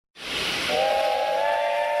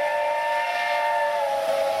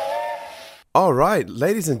All right,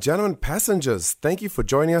 ladies and gentlemen, passengers, thank you for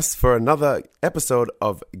joining us for another episode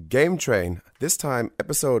of Game Train. This time,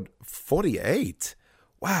 episode 48.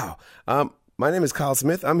 Wow. My name is Carl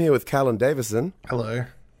Smith. I'm here with Callan Davison. Hello.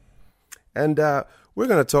 And we're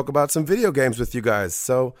going to talk about some video games with you guys.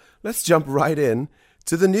 So let's jump right in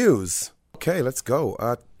to the news. Okay, let's go.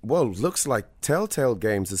 Well, looks like Telltale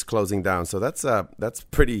Games is closing down. So that's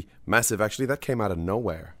pretty massive, actually. That came out of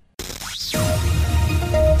nowhere.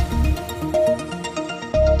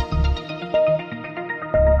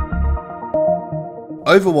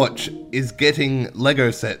 Overwatch is getting Lego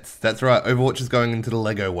sets. That's right, Overwatch is going into the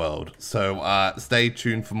Lego world. So stay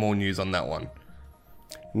tuned for more news on that one.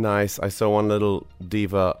 Nice. I saw one little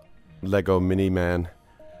diva Lego mini-man.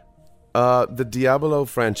 The Diablo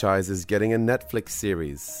franchise is getting a Netflix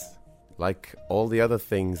series, like all the other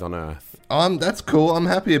things on Earth. That's cool. I'm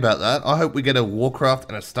happy about that. I hope we get a Warcraft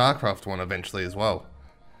and a Starcraft one eventually as well.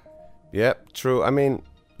 Yep, true. I mean,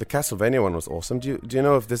 the Castlevania one was awesome. Do you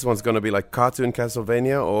know if this one's going to be like cartoon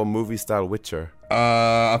Castlevania or movie-style Witcher?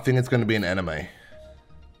 I think it's going to be an anime.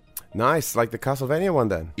 Nice, like the Castlevania one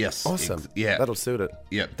then? Yes. Awesome. Yeah. That'll suit it.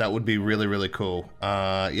 Yep, that would be really, really cool.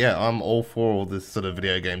 Yeah, I'm all for all this sort of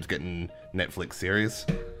video games getting Netflix series.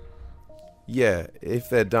 Yeah, if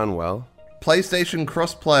they're done well. PlayStation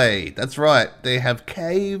crossplay. That's right. They have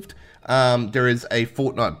caved. There is a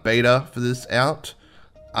Fortnite beta for this out.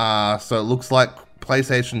 So it looks like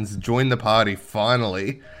PlayStation's joined the party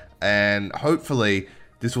finally, and hopefully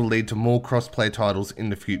this will lead to more crossplay titles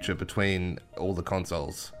in the future between all the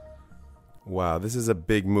consoles. Wow, this is a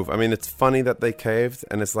big move. I mean, it's funny that they caved,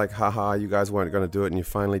 and it's like, haha, you guys weren't going to do it, and you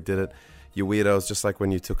finally did it. You weirdos, just like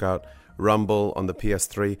when you took out Rumble on the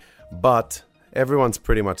PS3. But everyone's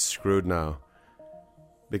pretty much screwed now,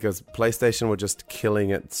 because PlayStation were just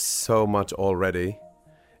killing it so much already,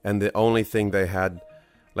 and the only thing they had,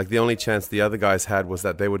 like the only chance the other guys had, was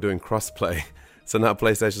that they were doing crossplay. So now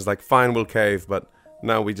PlayStation's like, fine, we'll cave, but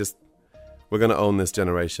now we're going to own this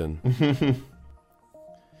generation.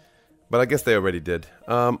 But I guess they already did.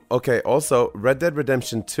 Okay, also, Red Dead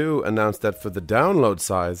Redemption 2 announced that for the download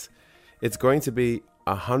size, it's going to be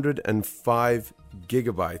 105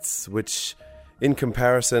 gigabytes, which in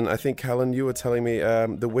comparison, I think, Callan, you were telling me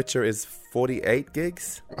The Witcher is 48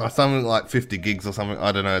 gigs? Something like 50 gigs or something.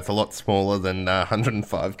 I don't know. It's a lot smaller than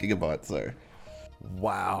 105 gigabytes, though.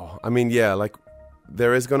 Wow. I mean, yeah, like,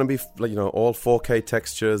 there is going to be, all 4K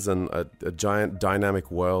textures and a giant dynamic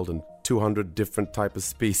world and 200 different type of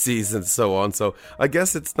species and so on. So I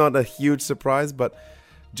guess it's not a huge surprise, but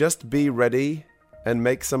just be ready and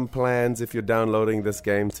make some plans if you're downloading this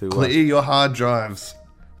game to clear your hard drives.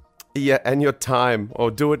 Yeah, and your time, or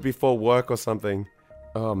do it before work or something.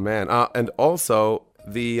 Oh man. And also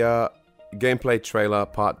the gameplay trailer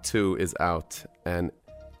part 2 is out and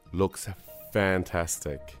looks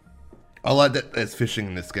fantastic. I like that there's fishing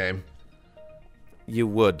in this game. You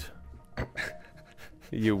would.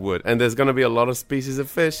 You would. And there's going to be a lot of species of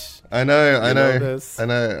fish. I know. I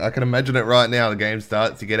know. I can imagine it right now. The game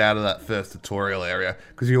starts, you get out of that first tutorial area,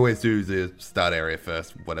 because you always do the start area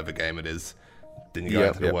first, whatever game it is. Then you go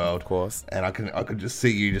into the world. Of course. And I could just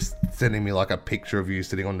see you just sending me like a picture of you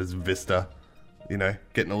sitting on this vista,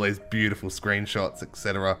 getting all these beautiful screenshots,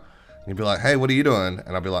 etc. And you'd be like, hey, what are you doing?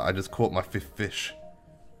 And I'd be like, I just caught my 5th fish.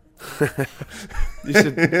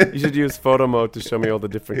 You should use photo mode to show me all the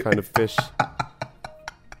different kind of fish.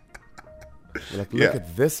 You're like, look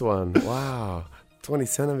at this one. Wow. 20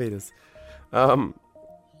 centimeters.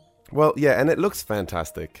 Well, yeah, and it looks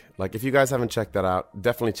fantastic. Like, if you guys haven't checked that out,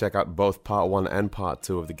 definitely check out both part 1 and part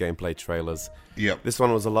 2 of the gameplay trailers. Yep. This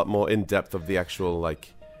one was a lot more in-depth of the actual,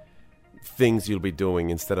 like, things you'll be doing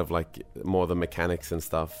instead of, like, more the mechanics and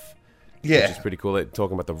stuff. Yeah. Which is pretty cool. They're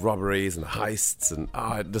talking about the robberies and the heists, and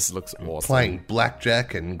this looks awesome. Playing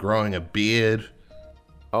blackjack and growing a beard.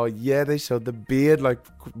 Oh, yeah, they showed the beard, like,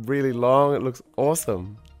 really long. It looks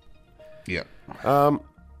awesome. Yeah.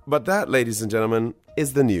 But that, ladies and gentlemen,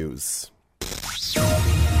 is the news.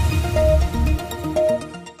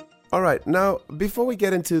 All right, now, before we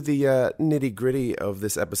get into the nitty-gritty of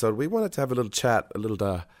this episode, we wanted to have a little chat, a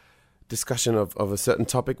little discussion of a certain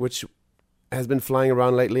topic which has been flying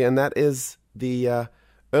around lately, and that is the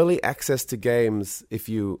early access to games if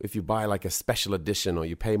you buy, like, a special edition or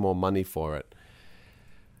you pay more money for it.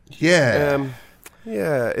 Yeah.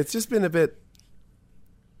 Yeah, it's just been a bit,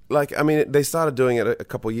 like, I mean, they started doing it a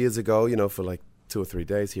couple years ago, for like 2 or 3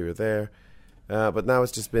 days here or there. But now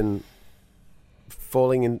it's just been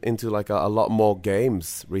falling into like a lot more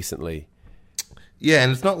games recently. Yeah,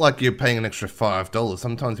 and it's not like you're paying an extra $5.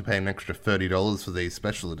 Sometimes you're paying an extra $30 for these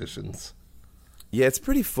special editions. Yeah, it's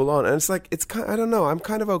pretty full on, and it's like I don't know. I'm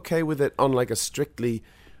kind of okay with it on like a strictly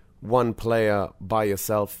one player by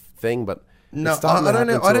yourself thing, but no, I don't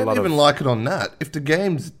know. I don't even like it on that. If the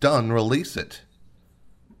game's done, release it.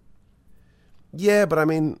 Yeah, but I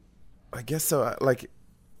mean, I guess so. Like,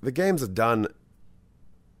 the games are done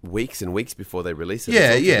weeks and weeks before they release it.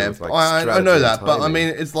 Yeah. I know that, but I mean,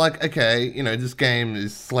 it's like, okay, this game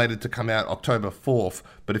is slated to come out October 4th,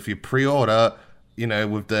 but if you pre-order,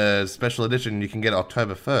 with the special edition, you can get it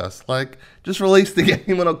October 1st. Like, just release the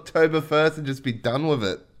game on October 1st and just be done with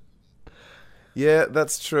it. Yeah,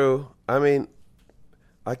 that's true. I mean,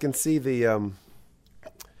 I can see the, I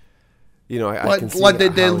can see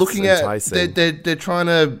they're looking at, they're trying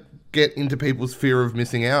to get into people's fear of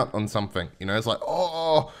missing out on something. It's like,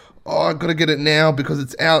 oh, I got to get it now because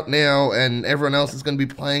it's out now and everyone else is going to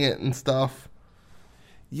be playing it and stuff.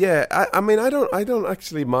 Yeah, I mean, I don't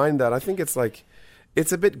actually mind that. I think it's like,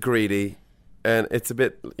 it's a bit greedy and it's a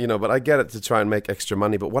bit, but I get it to try and make extra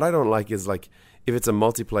money. But what I don't like is like, if it's a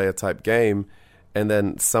multiplayer type game and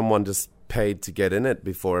then someone just paid to get in it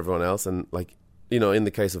before everyone else, and like, in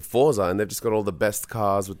the case of Forza, and they've just got all the best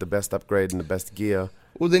cars with the best upgrade and the best gear.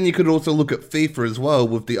 Well, then you could also look at FIFA as well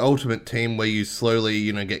with the Ultimate Team, where you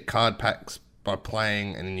slowly, get card packs by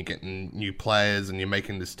playing, and then you're getting new players, and you're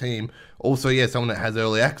making this team. Also, yeah, someone that has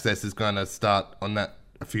early access is going to start on that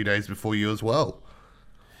a few days before you as well.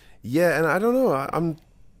 Yeah, and I don't know.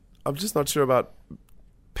 I'm just not sure about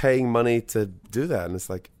paying money to do that. And it's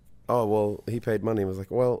like, oh, well, he paid money. I was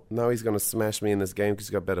like, well, now he's going to smash me in this game because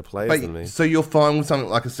he's got better players than me. So you're fine with something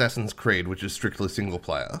like Assassin's Creed, which is strictly single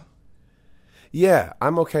player? Yeah,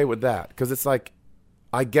 I'm okay with that because it's like,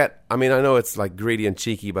 I know it's like greedy and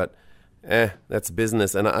cheeky, but that's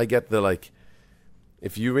business. And I get the like,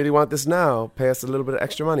 if you really want this now, pay us a little bit of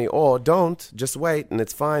extra money, or don't, just wait and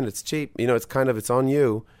it's fine, it's cheap. It's on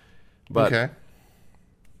you. But, okay.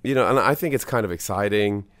 And I think it's kind of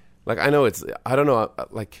exciting. Like, I don't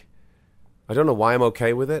know why I'm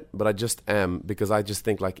okay with it, but I just am, because I just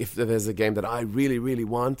think, like, if there's a game that I really, really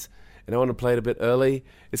want and I want to play it a bit early,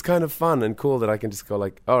 it's kind of fun and cool that I can just go,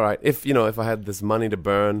 like, all right, if I had this money to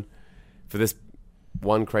burn for this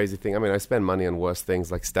one crazy thing. I mean, I spend money on worse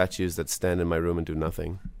things, like statues that stand in my room and do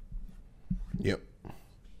nothing. Yep.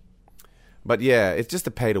 But, yeah, it's just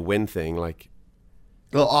a pay-to-win thing, like.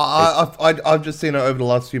 Well, I've just seen it over the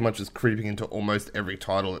last few months, just creeping into almost every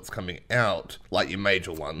title that's coming out, like your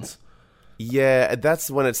major ones. Yeah,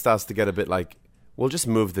 that's when it starts to get a bit like, we'll just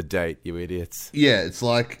move the date, you idiots. Yeah, it's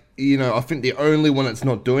like, I think the only one that's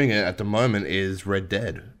not doing it at the moment is Red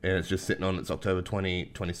Dead, and it's just sitting on its October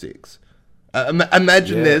 2026.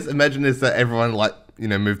 Imagine this that everyone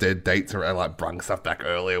moved their dates around, like brung stuff back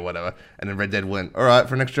early or whatever, and then Red Dead went, all right,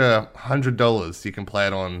 for an extra $100, you can play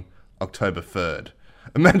it on October 3rd.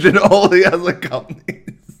 Imagine all the other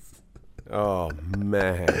companies. Oh,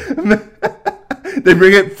 man. They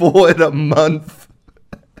bring it forward a month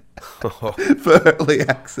for early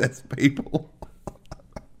access people.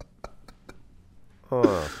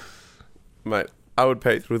 Huh. Mate, I would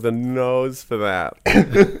pay through the nose for that.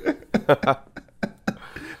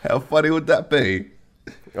 How funny would that be?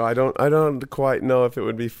 I don't quite know if it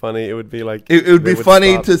would be funny. It would be like... It would be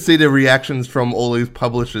funny to see the reactions from all these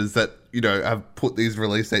publishers that, have put these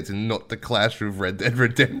release dates and not the clash with Red Dead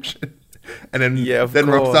Redemption. And then,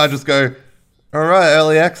 Rockstar just go, all right,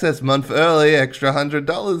 early access, month early, extra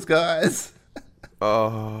 $100, guys.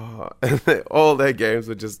 Oh, all their games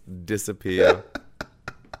would just disappear.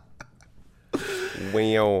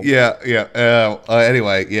 Wow. Yeah.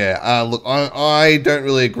 Anyway, yeah. Look, I don't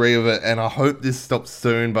really agree with it, and I hope this stops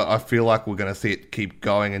soon, but I feel like we're going to see it keep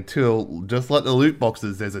going until, just like the loot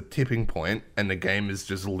boxes, there's a tipping point, and the game is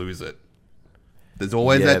just lose it. There's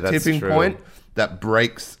always that tipping point that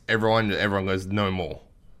breaks everyone, and everyone goes, no more.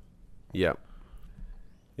 Yep,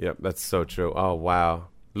 that's so true. Oh, wow.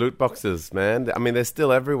 Loot boxes, man. I mean, they're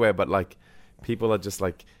still everywhere, but, like, people are just,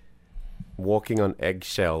 like, walking on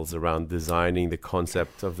eggshells around designing the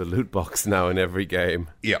concept of the loot box now in every game.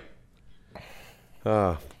 Yep.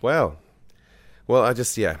 Well,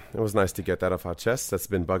 it was nice to get that off our chests. That's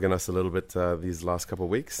been bugging us a little bit these last couple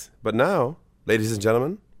of weeks. But now, ladies and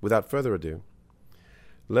gentlemen, without further ado,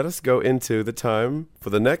 let us go into the time for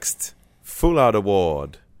the next Full Out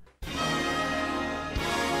Award.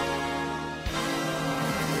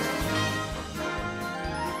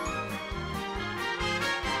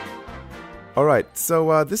 All right,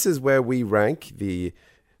 so this is where we rank the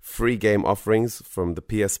free game offerings from the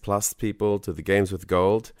PS Plus people to the games with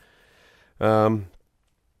gold. And,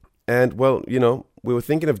 well, we were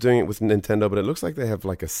thinking of doing it with Nintendo, but it looks like they have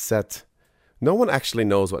like a set. No one actually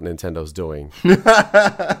knows what Nintendo's doing.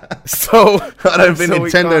 So I don't think so we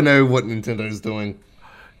Nintendo can't- know what Nintendo's doing.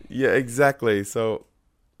 Yeah, exactly. So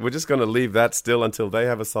we're just going to leave that still until they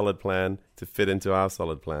have a solid plan to fit into our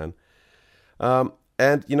solid plan.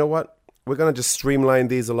 And you know what? We're going to just streamline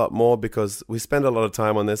these a lot more because we spend a lot of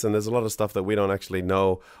time on this and there's a lot of stuff that we don't actually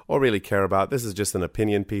know or really care about. This is just an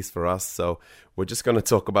opinion piece for us. So we're just going to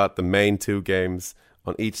talk about the main two games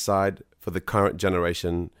on each side for the current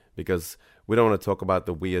generation because we don't want to talk about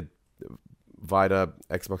the weird Vita,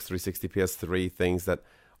 Xbox 360, PS3 things that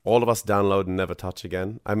all of us download and never touch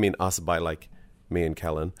again. I mean us by like me and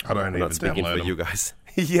Callan. I don't I'm even not speaking download for them. you guys.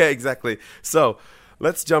 Yeah, exactly. So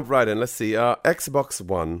let's jump right in. Let's see. Xbox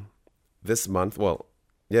One this month. Well,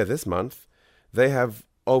 yeah, this month they have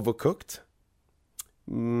Overcooked,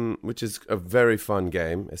 which is a very fun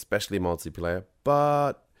game, especially multiplayer.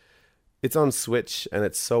 But it's on Switch, and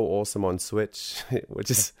it's so awesome on Switch,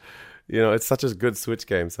 which is, it's such a good Switch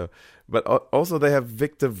game. So, but also they have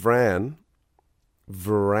Victor Vran,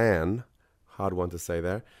 hard one to say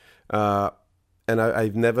there. And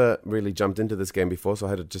I've never really jumped into this game before, so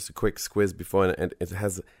I had just a quick squiz before, and it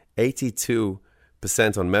has 82%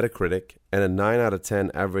 on Metacritic and a 9 out of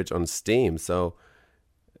 10 average on Steam. So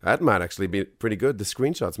that might actually be pretty good. The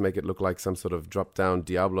screenshots make it look like some sort of drop-down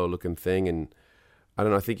Diablo-looking thing, and I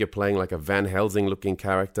don't know, I think you're playing like a Van Helsing-looking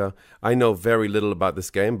character. I know very little about this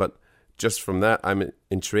game, but just from that, I'm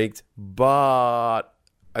intrigued. But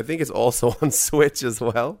I think it's also on Switch as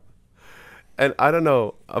well. And I don't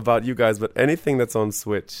know about you guys, but anything that's on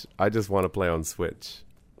Switch, I just want to play on Switch.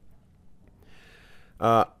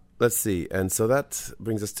 Let's see. And so that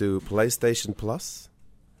brings us to PlayStation Plus.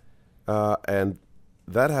 And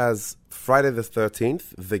that has Friday the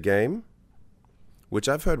 13th, the game, which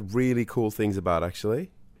I've heard really cool things about,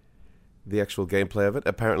 actually. The actual gameplay of it.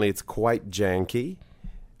 Apparently, it's quite janky.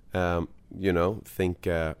 Think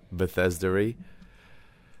Bethesda-y.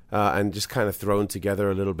 And just kind of thrown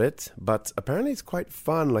together a little bit. But apparently it's quite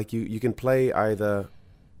fun. Like, you can play either...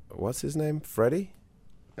 What's his name? Freddy?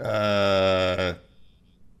 Is that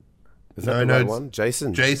the right one?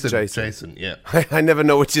 Jason, yeah. I never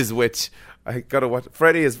know which is which. I gotta watch.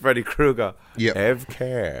 Freddy is Freddy Krueger. Yep. Ev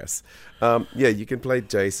cares. You can play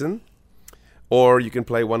Jason. Or you can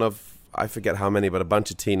play one of... I forget how many, but a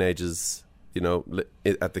bunch of teenagers,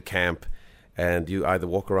 at the camp. And you either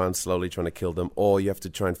walk around slowly trying to kill them, or you have to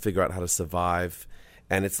try and figure out how to survive.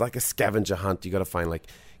 And it's like a scavenger hunt. You got to find like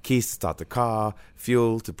keys to start the car,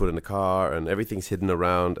 fuel to put in the car, and everything's hidden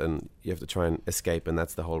around. And you have to try and escape, and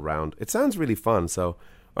that's the whole round. It sounds really fun, so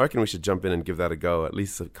I reckon we should jump in and give that a go, at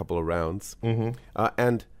least a couple of rounds. Mm-hmm.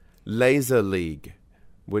 And Laser League,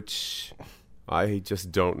 which I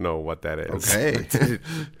just don't know what that is. Okay.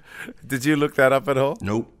 Did you look that up at all?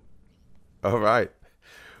 Nope. All right.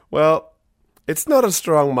 Well, it's not a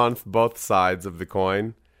strong month, both sides of the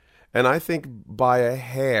coin. And I think by a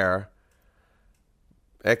hair,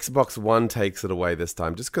 Xbox One takes it away this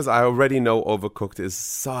time. Just because I already know Overcooked is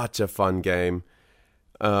such a fun game.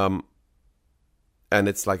 And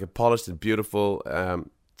it's like a polished and beautiful.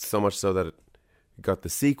 So much so that it got the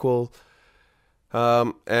sequel.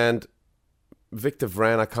 And Victor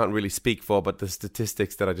Vran, I can't really speak for, but the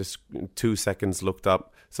statistics that I just in 2 seconds looked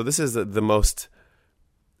up. So this is the most...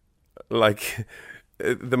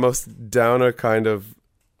 the most downer kind of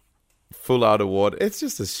full out award. It's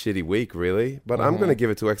just a shitty week, really. But I'm going to give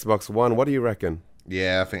it to Xbox One. What do you reckon?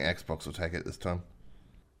 Yeah, I think Xbox will take it this time.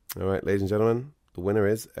 All right, ladies and gentlemen, the winner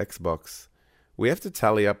is Xbox. We have to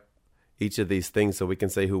tally up each of these things so we can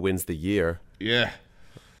say who wins the year. Yeah.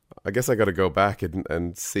 I guess I got to go back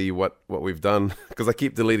and see what we've done because I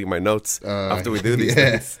keep deleting my notes after we do these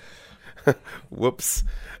things. Whoops.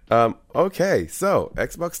 Okay, so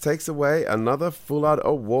Xbox takes away another full-out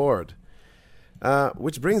award.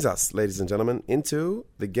 Which brings us, ladies and gentlemen, into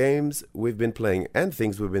the games we've been playing and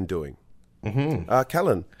things we've been doing. Mm-hmm.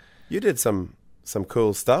 Callan, you did some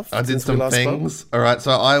cool stuff. I did some things. All right,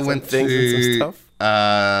 so I went to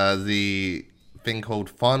the thing called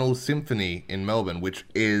Final Symphony in Melbourne, which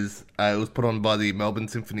is it was put on by the Melbourne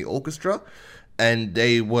Symphony Orchestra. And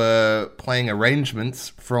they were playing arrangements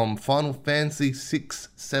from Final Fantasy 6,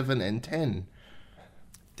 7, and 10.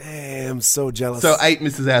 Damn, so jealous. So 8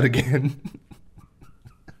 misses out again.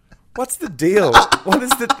 What's the deal? What is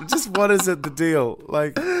the deal?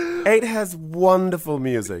 Like, 8 has wonderful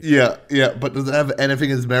music. Yeah, but does it have anything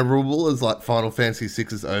as memorable as like Final Fantasy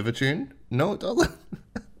 6's Overtune? No, it doesn't.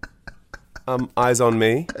 Eyes on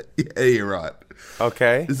Me. Yeah, you're right.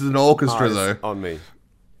 Okay. This is an orchestra, Eyes though. on Me.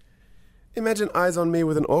 Imagine Eyes on Me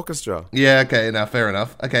with an orchestra. Yeah, okay, now fair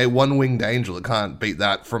enough. Okay, One Winged Angel, it can't beat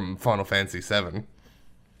that from Final Fantasy 7.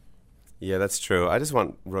 Yeah, that's true. I just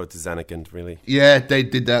want Road to Zanarkand, really. Yeah, they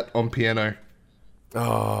did that on piano.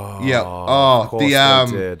 Oh, Yeah. of course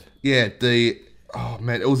they did. Yeah, oh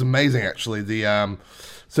man, it was amazing actually.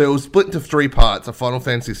 So it was split into 3 parts: a Final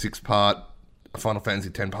Fantasy 6 part, a Final Fantasy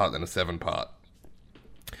 10 part, and a 7 part.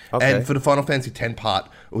 Okay. And for the Final Fantasy 10 part,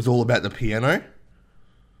 it was all about the piano.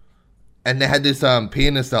 And they had this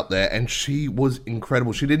pianist up there, and she was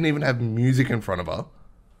incredible. She didn't even have music in front of her.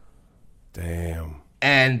 Damn.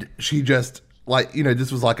 And she just, like,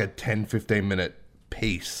 this was like a 10, 15-minute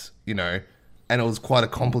piece, and it was quite a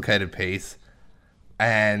complicated piece.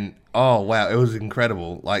 And, oh, wow, it was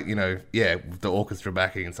incredible. Like, with the orchestra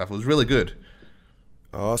backing and stuff. It was really good.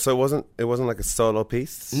 Oh, so it wasn't like a solo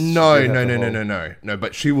piece? No,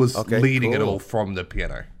 but she was leading it all from the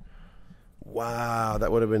piano. Wow,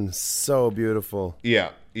 that would have been so beautiful. Yeah,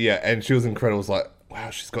 and she was incredible. It was like, wow,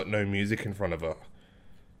 she's got no music in front of her.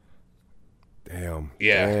 Damn.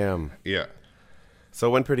 Yeah. Damn. Yeah. So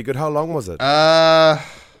it went pretty good. How long was it?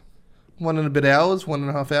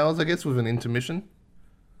 1.5 hours, I guess, with an intermission.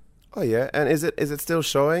 Oh yeah, and is it still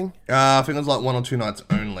showing? I think it was like 1 or 2 nights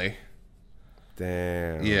only.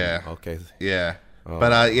 Damn. Yeah. Okay. Yeah. Oh.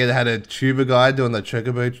 But they had a tuba guy doing the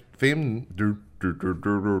Chocobo theme.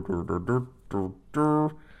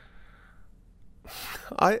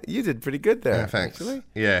 You did pretty good there. Yeah, thanks. Actually.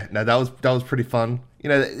 Yeah, no, that was pretty fun. It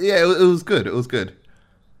was good. It was good.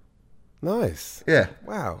 Nice. Yeah.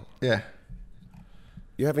 Wow. Yeah.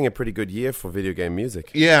 You're having a pretty good year for video game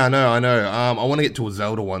music. Yeah, I know. I want to get to a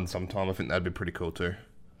Zelda one sometime. I think that'd be pretty cool too.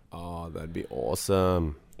 Oh, that'd be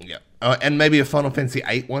awesome. Yeah. And maybe a Final Fantasy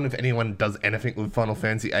 8 one. If anyone does anything with Final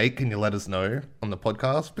Fantasy 8, can you let us know on the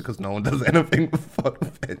podcast? Because no one does anything with Final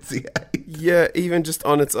Fantasy 8. Yeah, even just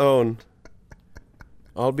on its own.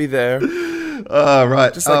 I'll be there.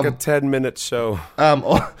 Right. Just like a 10-minute show.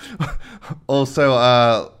 Also,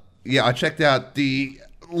 I checked out the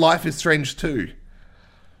Life is Strange 2.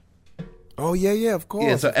 Oh, yeah, of course.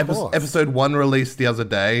 Yeah, so episode 1 released the other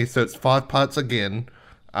day. So it's 5 parts again.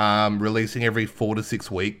 Releasing every 4 to 6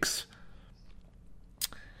 weeks.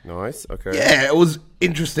 Nice, okay. Yeah, it was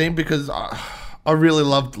interesting because I really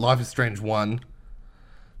loved Life is Strange 1.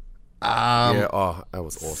 That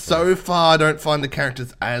was awesome. So far, I don't find the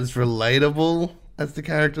characters as relatable as the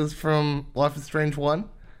characters from Life is Strange 1.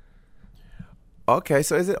 Okay,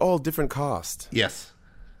 so is it all different cast? Yes.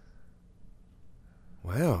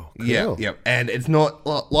 Wow, cool. Yeah. And it's not...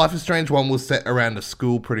 Life is Strange 1 was set around a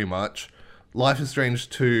school pretty much. Life is Strange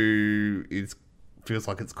 2 feels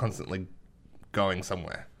like it's constantly going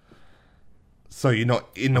somewhere. So you're not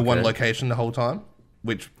in the one location the whole time,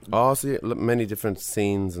 which... Oh, so many different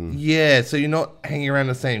scenes and... Yeah, so you're not hanging around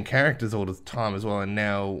the same characters all the time as well, and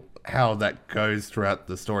now how that goes throughout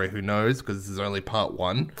the story, who knows, because this is only part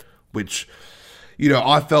 1, which,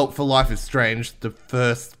 I felt for Life is Strange, the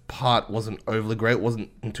first part wasn't overly great. It wasn't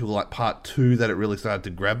until like part 2 that it really started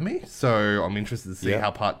to grab me, so I'm interested to see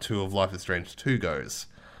how part 2 of Life is Strange 2 goes.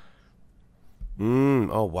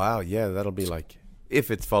 Oh, wow, yeah, that'll be like... If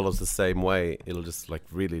it follows the same way, it'll just like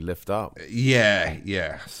really lift up.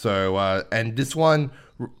 Yeah. So, and this one,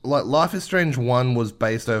 like Life is Strange 1 was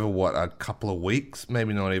based over, a couple of weeks?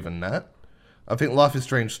 Maybe not even that. I think Life is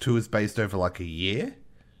Strange 2 is based over like a year.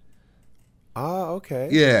 Ah, okay.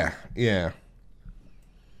 Yeah.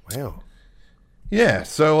 Wow. Yeah,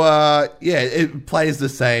 so, it plays the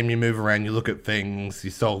same. You move around, you look at things, you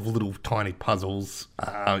solve little tiny puzzles.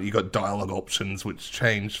 You got dialogue options which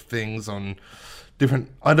change things on... different.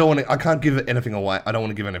 I can't give anything away. I don't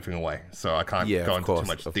want to give anything away, so I can't go into too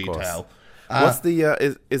much detail. What's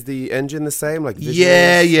the is the engine the same? Like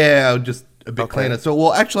visuals? Yeah, just a bit cleaner.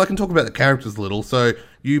 So, actually, I can talk about the characters a little. So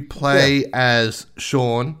you play as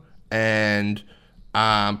Sean, and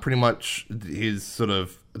pretty much his sort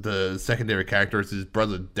of the secondary character is his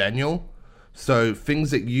brother Daniel. So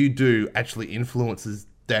things that you do actually influences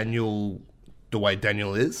Daniel the way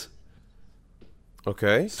Daniel is.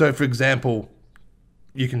 Okay. So, for example,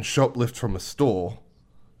 you can shoplift from a store,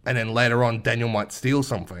 and then later on, Daniel might steal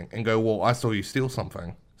something and go, well, I saw you steal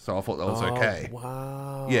something, so I thought that was okay.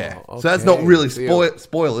 Wow. Yeah. Okay. So that's not really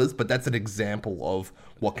spoilers, but that's an example of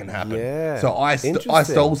what can happen. Yeah. So I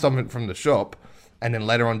stole something from the shop, and then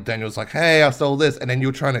later on, Daniel's like, hey, I stole this, and then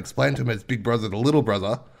you're trying to explain to him as big brother to little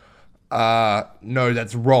brother, no,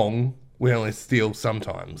 that's wrong. We only steal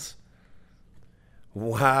sometimes.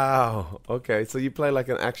 Wow. Okay, so you play like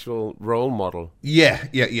an actual role model. Yeah.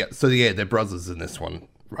 So, they're brothers in this one,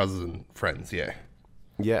 rather than friends, yeah.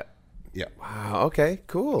 Yeah. Wow, okay,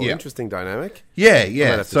 cool. Yeah. Interesting dynamic. Yeah. I might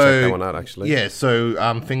have to check that one out, actually. Yeah,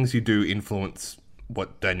 so things you do influence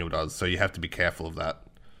what Daniel does, so you have to be careful of that.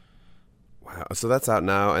 Wow. So that's out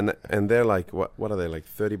now, and they're like, what are they, like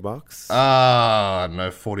 $30?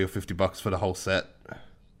 No, 40 or $50 for the whole set.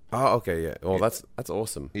 Oh, okay, yeah. Well, that's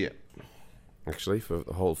awesome. Yeah. Actually, for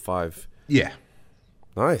the whole 5. Yeah.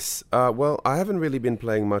 Nice. Well, I haven't really been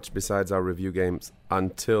playing much besides our review games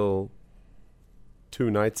until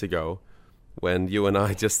 2 nights ago, when you and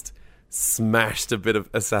I just smashed a bit of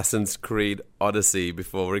Assassin's Creed Odyssey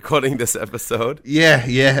before recording this episode.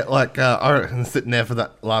 Yeah. Like, I was sitting there for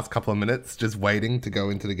that last couple of minutes, just waiting to go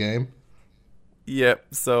into the game. Yep.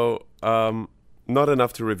 So, not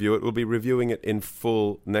enough to review it. We'll be reviewing it in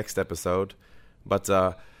full next episode. But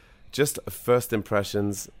just first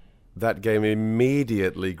impressions, that game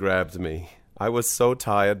immediately grabbed me. I was so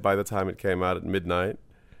tired by the time it came out at midnight.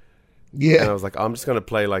 Yeah. And I was like, I'm just going to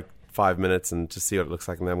play like 5 minutes and just see what it looks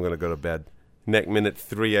like, and then I'm going to go to bed. Next minute,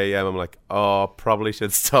 3 a.m., I'm like, oh, probably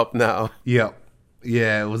should stop now. Yeah.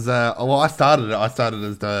 Yeah, it was, well, I started it. I started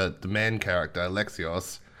as the man character,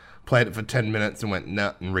 Alexios. Played it for 10 minutes and went,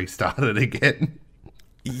 nah, and restarted again.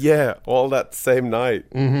 Yeah, all that same night.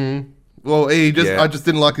 Mm-hmm. Well, I just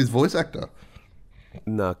didn't like his voice actor.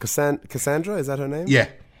 No, Cassandra, is that her name? Yeah.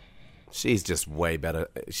 She's just way better.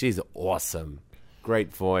 She's awesome.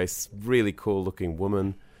 Great voice, really cool looking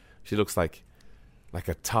woman. She looks like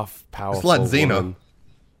a tough, powerful It's like Xena. woman.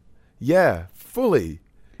 Yeah, fully.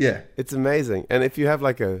 Yeah. It's amazing. And if you have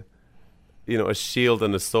like a shield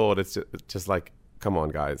and a sword, it's just like, come on,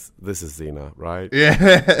 guys, this is Xena, right?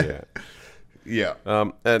 Yeah. Yeah.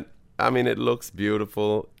 And I mean, it looks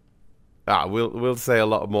beautiful. We'll say a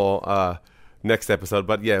lot more next episode,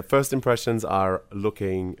 but yeah, first impressions are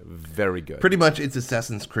looking very good. Pretty much, it's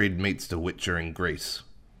Assassin's Creed meets The Witcher in Greece.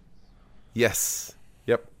 Yes.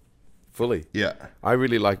 Yep. Fully. Yeah. I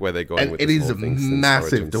really like where they're going And with it this is whole thing since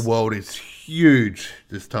massive. Origins. The world is huge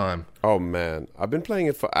this time. Oh man, I've been playing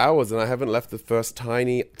it for hours and I haven't left the first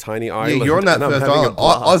tiny island. Yeah, you're on that and I'm first having a island.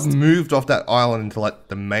 blast. I've moved off that island into like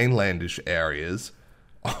the mainlandish areas.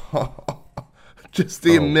 Just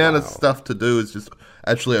the amount of stuff to do is just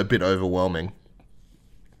actually a bit overwhelming.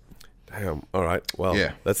 Damn. All right. Well,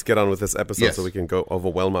 Yeah. let's get on with this episode Yes. so we can go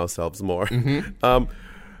overwhelm ourselves more.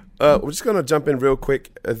 We're just going to jump in real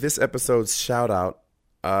quick. This episode's shout out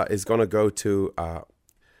is going to go to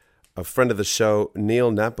a friend of the show,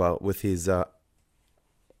 Neil Napa, with his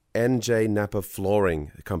NJ Napa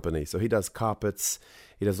Flooring Company. So he does carpets.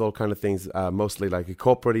 He does all kind of things, mostly like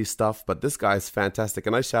corporate-y stuff. But this guy is fantastic.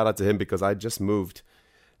 And I shout out to him because I just moved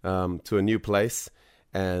to a new place.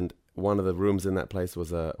 And one of the rooms in that place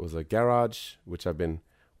was a garage, which I've been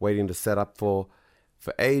waiting to set up for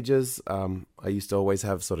ages. I used to always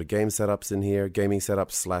have sort of game setups in here, gaming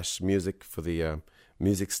setups / music for the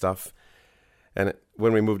music stuff. And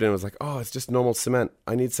when we moved in, it was like, oh, it's just normal cement.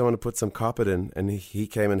 I need someone to put some carpet in. And he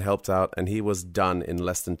came and helped out, and he was done in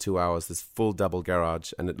less than 2 hours, this full double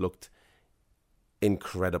garage, and it looked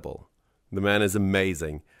incredible. The man is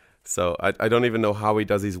amazing. So I don't even know how he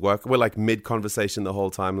does his work. We're like mid-conversation the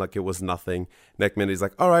whole time, like it was nothing. Next minute, he's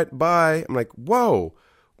like, all right, bye. I'm like, whoa,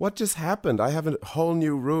 what just happened? I have a whole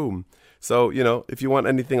new room. So, if you want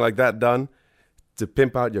anything like that done, to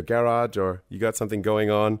pimp out your garage or you got something going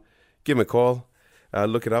on, give him a call.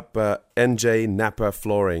 Look it up, NJ Napa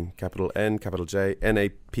Flooring, capital N, capital J,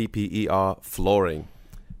 NAPPER Flooring.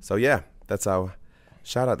 So yeah, that's our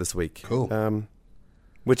shout out this week. Cool.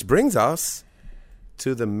 Which brings us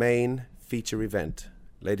to the main feature event.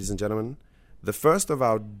 Ladies and gentlemen, the first of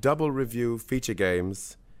our double review feature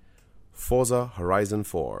games, Forza Horizon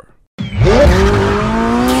 4.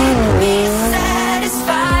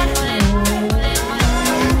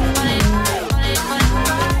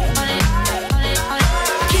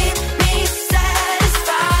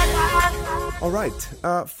 All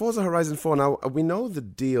right, Forza Horizon 4. Now, we know the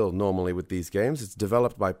deal normally with these games. It's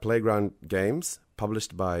developed by Playground Games,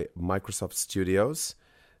 published by Microsoft Studios.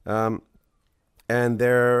 And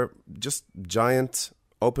they're just giant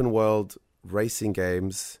open-world racing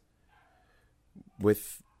games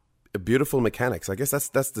with beautiful mechanics. I guess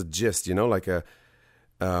that's the gist, like a...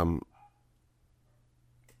 I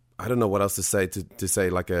don't know what else to say to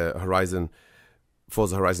say like a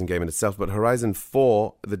Forza Horizon game in itself, but Horizon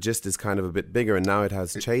 4, the gist is kind of a bit bigger, and now it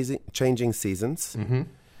has changing seasons.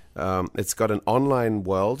 Mm-hmm. It's got an online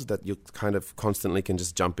world that you kind of constantly can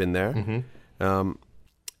just jump in there. Mm-hmm.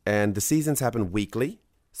 And the seasons happen weekly.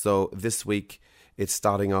 So this week, it's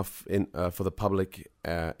starting off for the public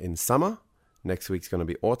in summer. Next week's going to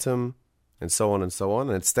be autumn, and so on and so on.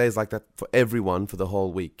 And it stays like that for everyone for the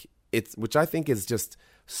whole week. Which I think is just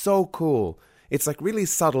so cool. It's like really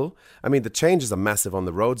subtle. I mean, the changes are massive on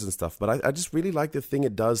the roads and stuff, but I just really like the thing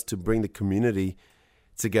it does to bring the community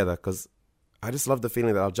together, because I just love the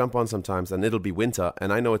feeling that I'll jump on sometimes and it'll be winter,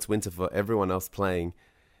 and I know it's winter for everyone else playing.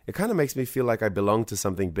 It kind of makes me feel like I belong to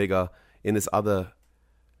something bigger in this other,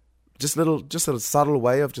 just a subtle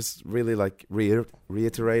way of just really like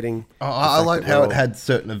reiterating. I like how it had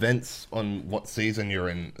certain events on what season you're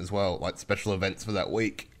in as well, like special events for that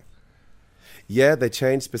week. Yeah, they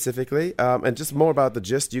changed specifically, and just more about the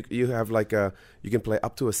gist. You have like you can play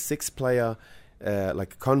up to a 6-player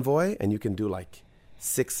like convoy, and you can do like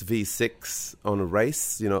 6v6 on a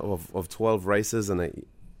race, of 12 races, and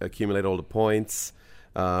accumulate all the points.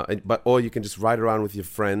 Or you can just ride around with your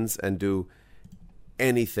friends and do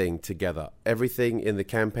anything together. Everything in the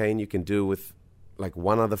campaign you can do with like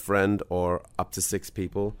one other friend or up to 6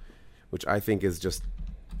 people, which I think is just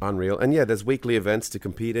unreal. And yeah, there's weekly events to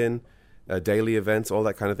compete in, daily events, all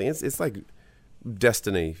that kind of thing. It's like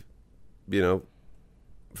Destiny,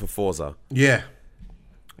 for Forza. Yeah,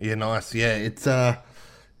 nice. Yeah, it's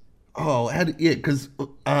because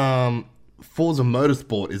Forza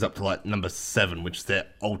Motorsport is up to like number 7, which is their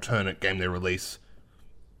alternate game they release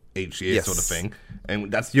each year, Yes. sort of thing.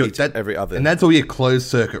 And that's every other, and that's all your closed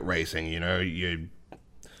circuit racing. You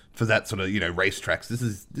for that sort of racetracks. This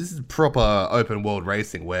is proper open world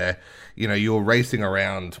racing where you're racing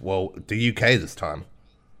around the UK this time.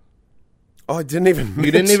 Oh, I didn't even.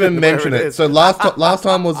 You didn't even mention it. So last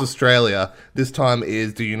time was Australia. This time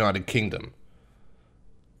is the United Kingdom.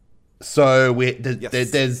 So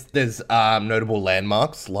there's notable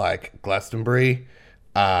landmarks like Glastonbury,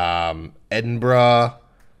 Edinburgh.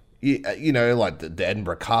 Like the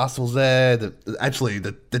Edinburgh Castle's there.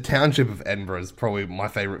 The township of Edinburgh is probably my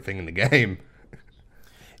favorite thing in the game.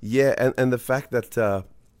 Yeah, and the fact that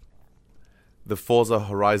the Forza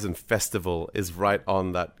Horizon Festival is right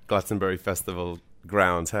on that Glastonbury Festival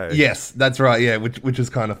grounds. Hey. Yes, that's right. Yeah, which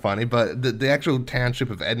is kind of funny. But the actual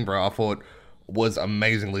township of Edinburgh, I thought, was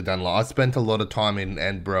amazingly done. Like, I spent a lot of time in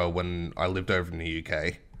Edinburgh when I lived over in the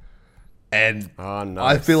UK. And nice.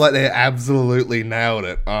 I feel like they absolutely nailed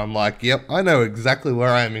it. I'm like, yep, I know exactly where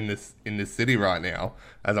I am in this city right now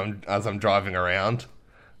as I'm driving around.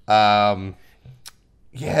 It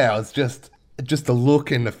was just the look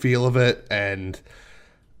and the feel of it, and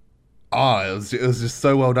it was just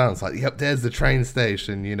so well done. It's like, yep, there's the train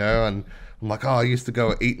station, and I'm like, I used to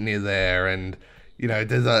go eat near there, and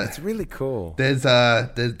it's really cool. There's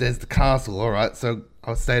the castle, all right. So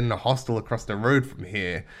I was staying in a hostel across the road from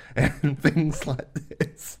here, and things like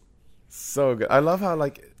this. So good. I love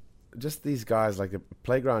how just these guys like the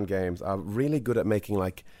Playground Games are really good at making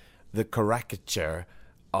like the caricature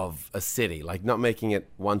of a city, like not making it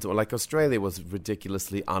one-to-one. Like Australia was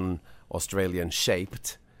ridiculously un-Australian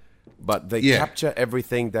shaped, but they capture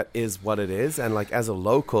everything that is what it is. And like as a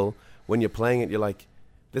local, when you're playing it, you're like,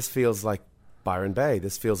 this feels like Byron Bay.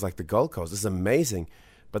 This feels like the Gold Coast. This is amazing.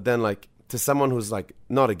 But then like to someone who's like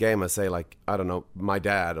not a gamer, say like, I don't know, my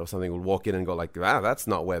dad or something would walk in and go like, that's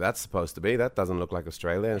not where that's supposed to be. That doesn't look like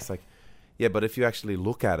Australia. And it's like, yeah, but if you actually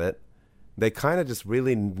look at it, they kind of just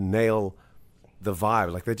really nail the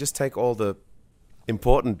vibe. Like they just take all the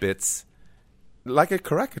important bits, like a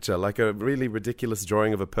caricature, like a really ridiculous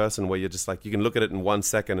drawing of a person where you're just like, you can look at it in 1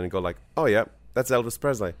 second and go like, oh yeah, that's Elvis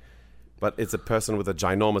Presley. But it's a person with a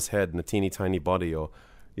ginormous head and a teeny tiny body, or,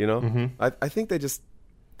 Mm-hmm. I think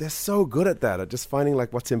they're so good at that, at just finding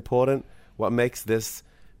like what's important, what makes this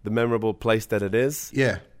the memorable place that it is.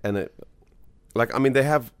 Yeah. And they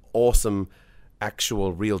have awesome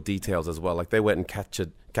actual real details as well. Like they went and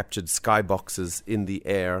captured skyboxes in the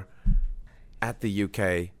air at the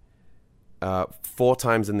UK 4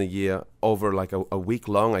 times in the year over like a week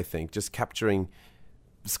long, I think, just capturing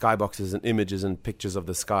skyboxes and images and pictures of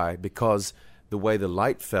the sky, because the way the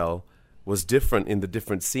light fell was different in the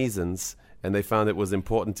different seasons, and they found it was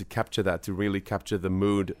important to capture that, to really capture the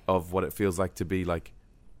mood of what it feels like to be like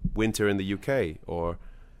winter in the UK, or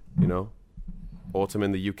autumn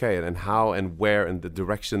in the UK, and how and where and the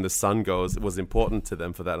direction the sun goes was important to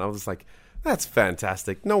them for that. And I was like, that's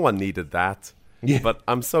fantastic. No one needed that. Yeah. But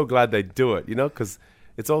I'm so glad they do it, because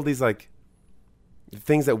it's all these like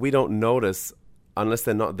things that we don't notice unless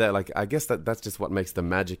they're not there. Like, I guess that's just what makes the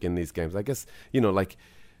magic in these games. I guess, like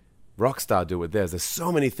Rockstar do with theirs. There's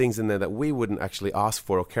so many things in there that we wouldn't actually ask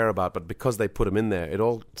for or care about, but because they put them in there, it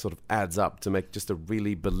all sort of adds up to make just a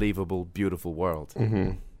really believable, beautiful world.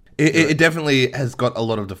 Mm-hmm. It definitely has got a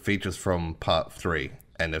lot of the features from Part 3,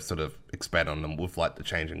 and they've sort of expanded on them with like the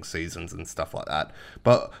changing seasons and stuff like that.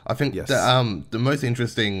 But I think the most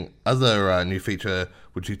interesting other new feature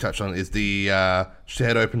which you touched on is the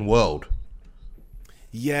shared open world.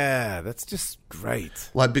 Yeah, that's just great.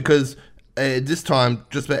 Like, because this time,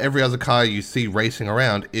 just about every other car you see racing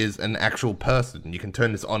around is an actual person. You can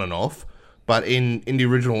turn this on and off, But in the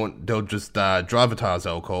original one, they'll just drivatars,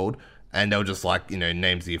 they were called, and they'll just like,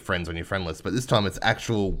 names of your friends on your friend list. But this time it's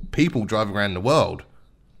actual people driving around the world.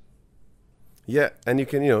 Yeah, and you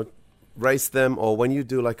can, race them, or when you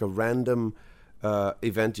do like a random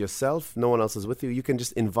event yourself, no one else is with you, you can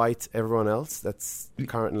just invite everyone else that's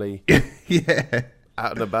currently Yeah.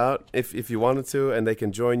 out and about if you wanted to, and they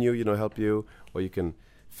can join you, help you, or you can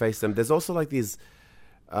face them. There's also like these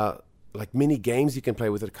like mini games you can play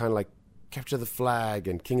with it, kind of like Capture the Flag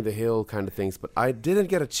and King of the Hill kind of things, but I didn't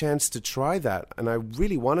get a chance to try that, and I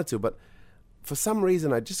really wanted to, but for some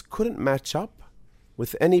reason I just couldn't match up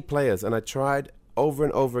with any players, and I tried over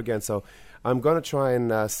and over again. So I'm going to try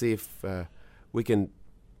and see if we can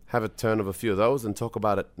have a turn of a few of those and talk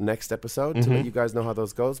about it next episode to let you guys know how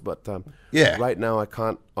those goes. But right now I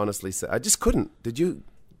can't honestly say. I just couldn't. Did you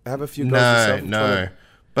have a few goes yourself? No.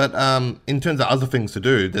 But in terms of other things to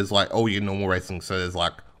do, there's like all your normal racing. So there's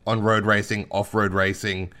like on-road racing, off-road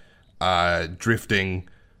racing, drifting,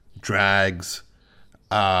 drags,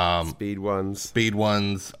 speed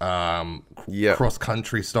ones,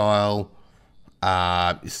 cross-country style,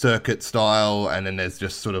 circuit style, and then there's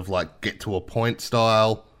just sort of like get to a point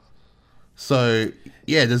style. So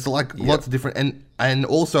yeah, there's like lots of different, and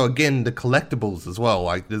also again the collectibles as well.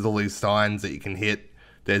 Like there's all these signs that you can hit.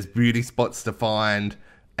 There's beauty spots to find,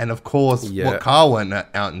 and of course, what Carl went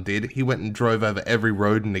out and did, he went and drove over every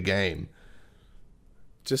road in the game.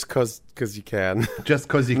 Just cause you can. Just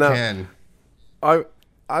cause you can. I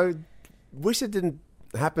wish it didn't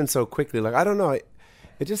happen so quickly. Like I don't know,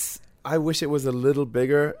 I wish it was a little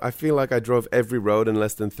bigger. I feel like I drove every road in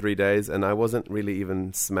less than 3 days, and I wasn't really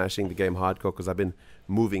even smashing the game hardcore because I've been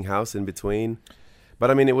moving house in between. But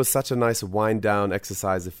I mean, it was such a nice wind down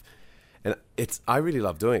exercise. I really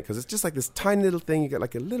love doing it because it's just like this tiny little thing. You get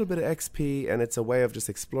like a little bit of XP, and it's a way of just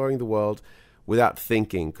exploring the world without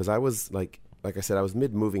thinking. Because I was like I said, I was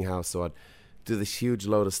mid moving house, so I'd do this huge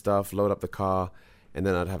load of stuff, load up the car, and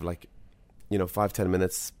then I'd have like 5-10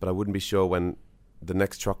 minutes, but I wouldn't be sure when the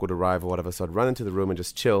next truck would arrive or whatever, so I'd run into the room and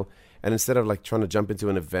just chill. And instead of like trying to jump into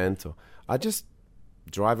an event, I'd just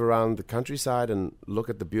drive around the countryside and look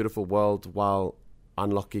at the beautiful world while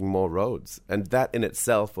unlocking more roads. And that in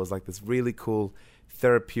itself was like this really cool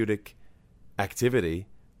therapeutic activity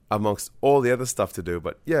amongst all the other stuff to do.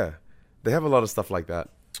 But yeah, they have a lot of stuff like that.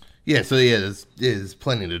 Yeah, so yeah, there's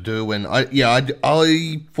plenty to do. And I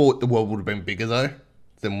thought the world would have been bigger though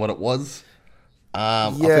than what it was.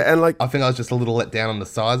 I think I was just a little let down on the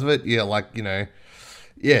size of it.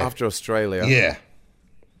 After Australia. Yeah.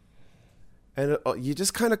 And you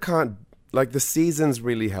just kind of can't, like the seasons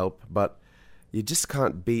really help, but you just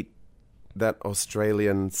can't beat that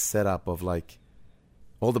Australian setup of like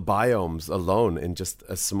all the biomes alone in just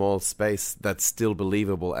a small space that's still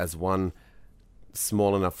believable as one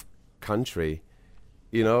small enough country.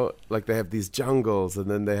 Like they have these jungles,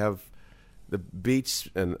 and then they have the beach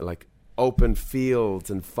and like open fields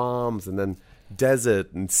and farms, and then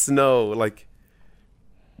desert and snow,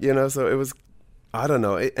 so it was, I don't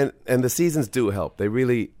know, and the seasons do help. They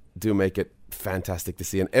really do make it fantastic to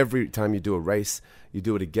see, and every time you do a race, you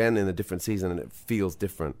do it again in a different season, and it feels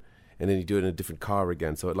different, and then you do it in a different car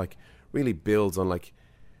again, so it like really builds on like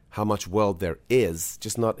how much world there is,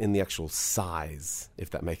 just not in the actual size,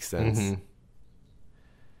 if that makes sense.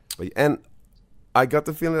 And I got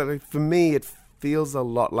the feeling that like, for me it feels a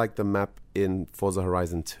lot like the map in Forza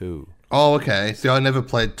Horizon 2. Oh, okay. See, I never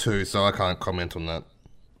played 2, so I can't comment on that.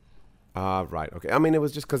 Right. Okay. I mean, it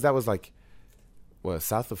was just because that was like,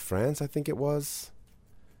 south of France, I think it was.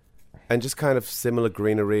 And just kind of similar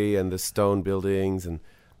greenery and the stone buildings and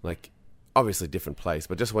like, obviously different place,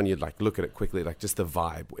 but just when you like look at it quickly, like just the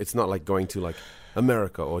vibe. It's not like going to like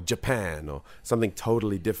America or Japan or something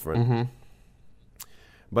totally different.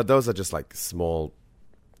 But those are just like small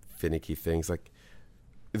finicky things. Like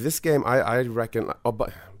this game, I reckon,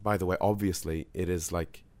 by the way, obviously it is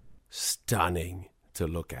like stunning to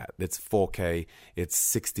look at. It's 4K, it's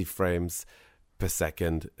 60 frames per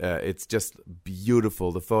second. It's just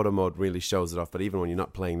beautiful. The photo mode really shows it off, but even when you're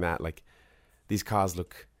not playing that, like these cars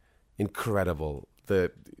look incredible.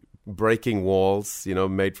 The breaking walls,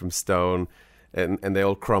 made from stone, and they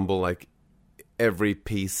all crumble, like every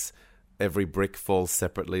piece, every brick falls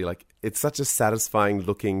separately. Like it's such a satisfying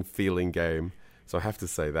looking, feeling game. So I have to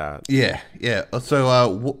say that. Yeah. So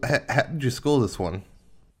how did you score this one?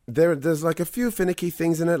 There's like a few finicky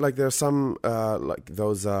things in it. Like there's some like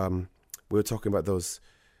those we were talking about those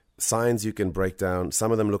signs you can break down.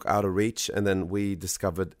 Some of them look out of reach, and then we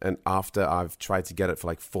discovered, and after I've tried to get it for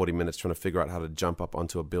like 40 minutes trying to figure out how to jump up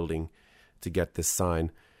onto a building to get this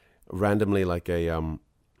sign, randomly like a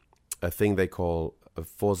thing they call a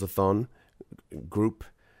Forzathon, group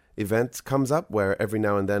event comes up, where every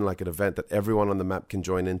now and then, like an event that everyone on the map can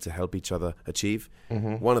join in to help each other achieve.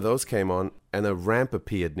 One of those came on, and a ramp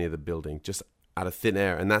appeared near the building, just out of thin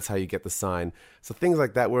air, and that's how you get the sign. So things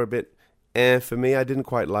like that were a bit for me. I didn't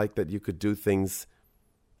quite like that you could do things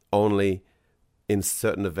only in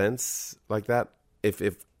certain events like that, if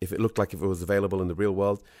it looked like if it was available in the real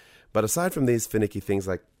world. But aside from these finicky things,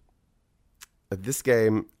 like this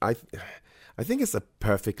game, I think it's a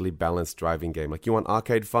perfectly balanced driving game. Like, you want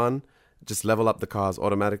arcade fun, just level up the cars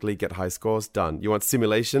automatically, get high scores, done. You want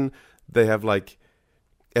simulation, they have like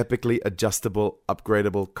epically adjustable,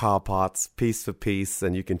 upgradable car parts, piece for piece,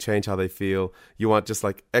 and you can change how they feel. You want just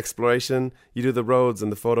like exploration, you do the roads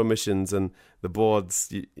and the photo missions and the boards.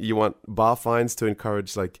 You want bar finds to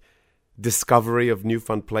encourage like discovery of new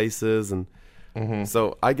fun places. And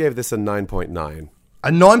so I gave this a 9.9. A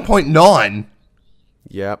 9.9?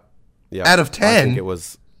 Yep. Out of 10? I think it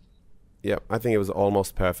was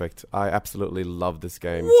almost perfect. I absolutely love this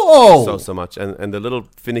game. Whoa! So much. And the little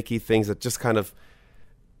finicky things that just kind of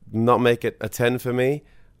not make it a 10 for me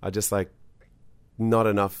are just like not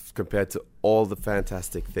enough compared to all the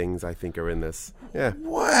fantastic things I think are in this. Yeah.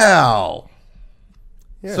 Wow.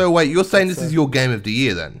 Yeah. So wait, you're saying this is your game of the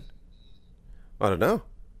year then? I don't know.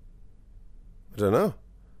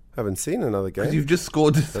 Haven't seen another game. Because you've just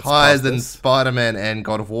scored higher than Spider-Man and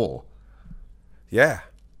God of War. Yeah.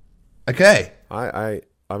 Okay. I'm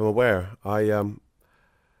aware. I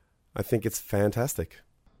think it's fantastic.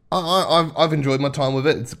 I've enjoyed my time with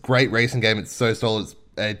it. It's a great racing game. It's so solid.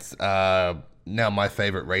 It's now my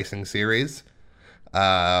favorite racing series.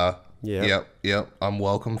 Yep. I'm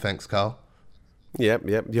welcome. Thanks, Carl. Yep.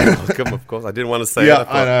 You're welcome, of course. I didn't want to say yeah, it.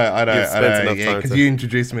 I know. Yeah, because you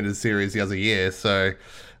introduced me to the series the other year. So,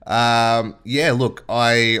 look,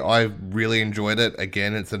 I really enjoyed it.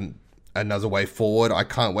 Again, it's another way forward. I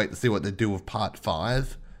can't wait to see what they do with Part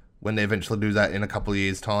 5 when they eventually do that in a couple of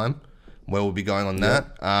years' time, where we'll be going on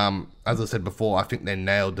that. As I said before, I think they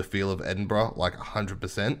nailed the feel of Edinburgh, like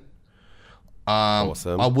 100%.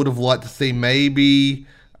 Awesome. I would have liked to see maybe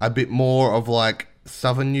a bit more of like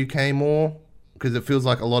Southern UK more, because it feels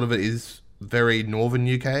like a lot of it is very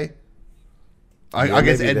Northern UK. I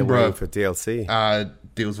guess Edinburgh for DLC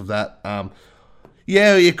deals with that.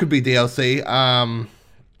 It could be DLC.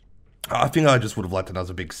 I think I just would have liked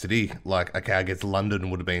another big city. Like, okay, I guess London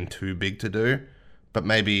would have been too big to do, but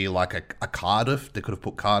maybe like a Cardiff. They could have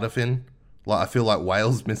put Cardiff in. Like, I feel like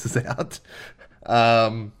Wales misses out.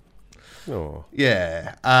 Yeah.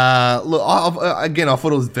 Look, I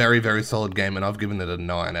thought it was a very, very solid game, and I've given it a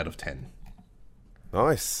 9 out of 10.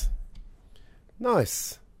 Nice.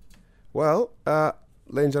 Well,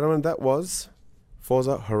 ladies and gentlemen, that was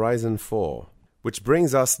Forza Horizon 4, which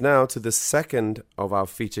brings us now to the second of our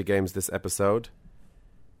feature games this episode,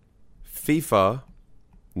 FIFA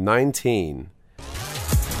 19.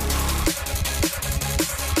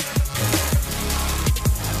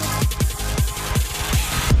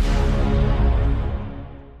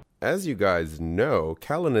 As you guys know,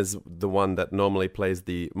 Callan is the one that normally plays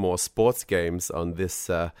the more sports games on this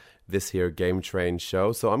here Game Train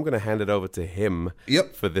show, so I'm going to hand it over to him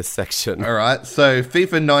for this section. All right, so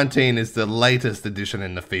FIFA 19 is the latest edition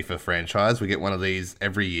in the FIFA franchise. We get one of these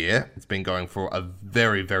every year. It's been going for a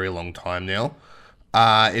very, very long time now.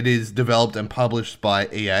 It is developed and published by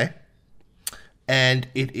EA, and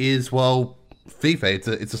it is, FIFA.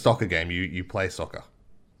 It's a soccer game. You play soccer,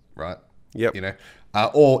 right? Yep.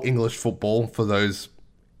 Or English football for those,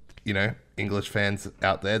 English fans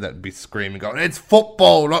out there that would be screaming, going, "It's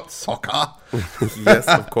football, not soccer." Yes,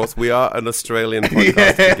 of course. We are an Australian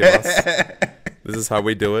podcast. Forgive us. This is how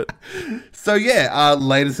we do it. So,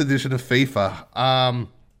 latest edition of FIFA.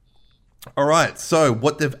 All right, so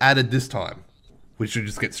what they've added this time, we should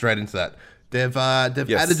just get straight into that. They've added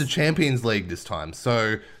the Champions League this time.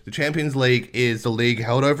 So the Champions League is the league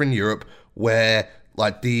held over in Europe where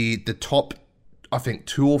like the top, I think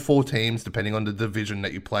 2 or 4 teams, depending on the division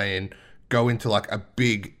that you play in, go into like a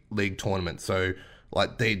big league tournament. So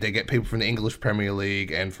like they get people from the English Premier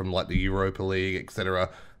League and from like the Europa League, etc.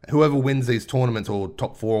 Whoever wins these tournaments, or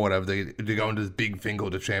top 4 or whatever, they go into this big thing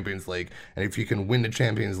called the Champions League. And if you can win the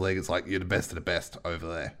Champions League, it's like you're the best of the best over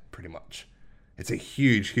there, pretty much. It's a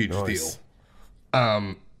huge deal.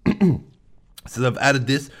 So they've added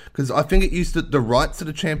this because I think the rights to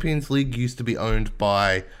the Champions League used to be owned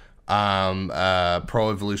by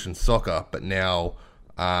Pro Evolution Soccer, but now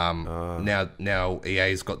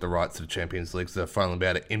EA's got the rights to the Champions League, so they're finally be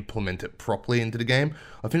able to implement it properly into the game.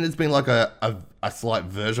 I think there's been like a slight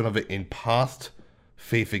version of it in past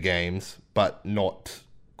FIFA games, but not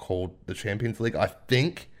called the Champions League. I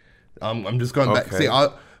think I'm just going back. See,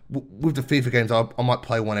 with the FIFA games, I might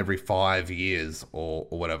play one every 5 years or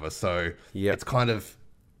whatever. So it's kind of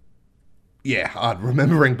hard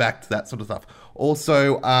remembering back to that sort of stuff.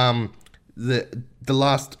 Also, the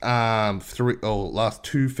last last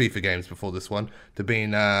two FIFA games before this one,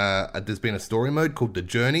 there's been a story mode called The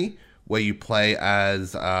Journey, where you play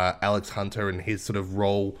as Alex Hunter and his sort of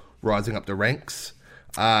role rising up the ranks.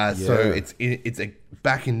 So it's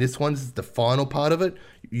back in this one. This is the final part of it.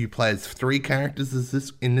 You play as 3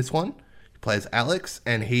 characters in this one. You play as Alex,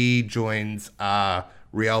 and he joins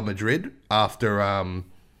Real Madrid after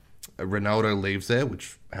Ronaldo leaves there,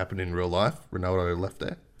 which happened in real life. Ronaldo left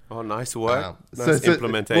there. Oh, nice work. Nice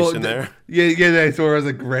implementation there. They saw it as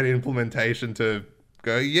a great implementation to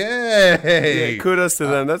go, yay! Yeah, kudos to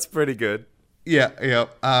them. That's pretty good. Yeah.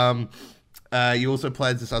 You also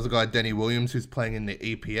play as this other guy, Danny Williams, who's playing in the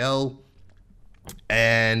EPL.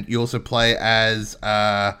 And you also play as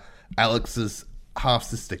Alex's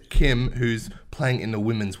half-sister, Kim, who's playing in the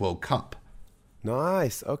Women's World Cup.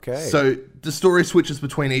 Nice, okay. So the story switches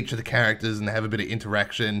between each of the characters and they have a bit of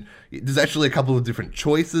interaction. There's actually a couple of different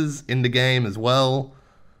choices in the game as well,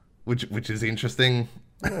 which is interesting.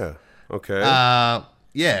 Yeah, okay.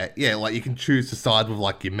 Like you can choose to side with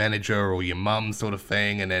like your manager or your mum sort of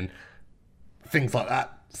thing, and then things like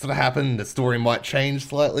that sort of happen. The story might change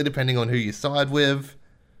slightly depending on who you side with.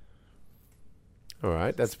 All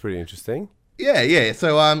right, that's pretty interesting. Yeah.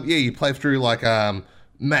 So you play through like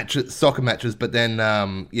soccer matches, but then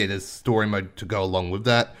there's story mode to go along with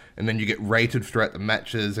that, and then you get rated throughout the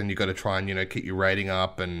matches, and you got to try and keep your rating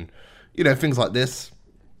up, and things like this.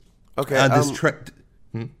 Okay.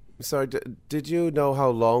 Sorry, did you know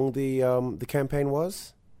how long the campaign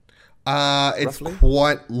was? It's roughly?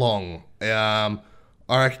 Quite long. I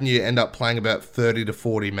reckon you end up playing about 30 to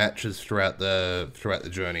 40 matches throughout the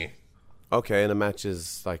journey. Okay, and a match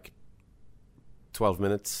is like 12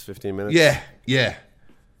 minutes, 15 minutes? Yeah.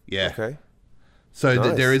 Okay. So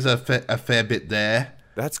nice. There is a fair bit there.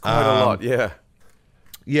 That's quite a lot, yeah.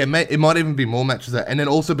 Yeah, it might even be more matches there. And then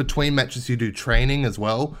also between matches you do training as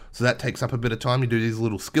well. So that takes up a bit of time. You do these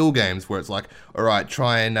little skill games where it's like, all right,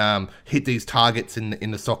 try and hit these targets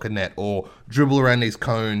in the soccer net, or dribble around these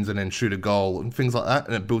cones and then shoot a goal and things like that.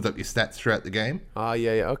 And it builds up your stats throughout the game.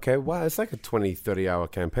 Yeah. Okay, wow, it's like a 20, 30-hour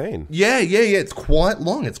campaign. Yeah. It's quite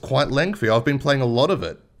long. It's quite lengthy. I've been playing a lot of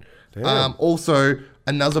it. Damn. Also,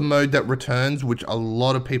 another mode that returns, which a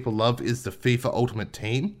lot of people love, is the FIFA Ultimate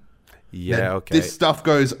Team. Yeah, now, okay. This stuff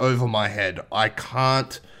goes over my head. I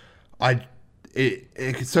can't. How do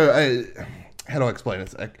I explain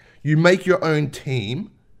this? Like, you make your own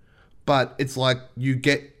team, but it's like you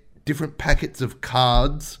get different packets of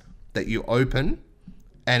cards that you open,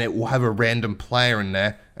 and it will have a random player in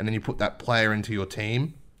there, and then you put that player into your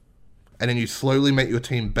team, and then you slowly make your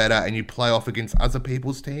team better, and you play off against other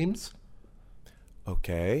people's teams.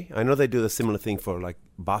 Okay. I know they do the similar thing for like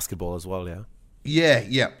basketball as well, yeah?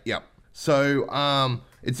 Yeah. So,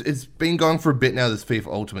 it's been going for a bit now, this FIFA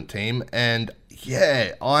Ultimate Team, and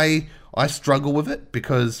yeah, I struggle with it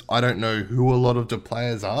because I don't know who a lot of the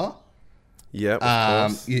players are. Yeah, of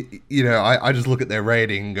course. I just look at their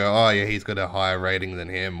rating and go, oh yeah, he's got a higher rating than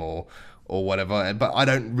him or whatever, but I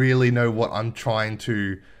don't really know what I'm trying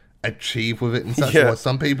to achieve with it and such. Like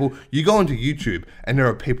some people, you go onto YouTube and there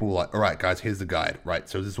are people like, all right guys, here's the guide, right?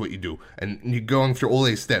 So this is what you do, and you're going through all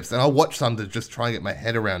these steps, and I'll watch some to just try and get my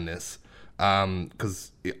head around this,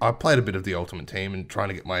 because I played a bit of the Ultimate Team and trying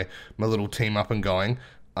to get my little team up and going.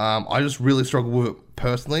 I just really struggle with it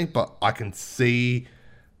personally, but I can see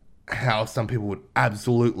how some people would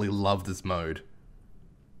absolutely love this mode.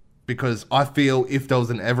 Because I feel if there was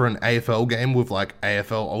ever an AFL game with like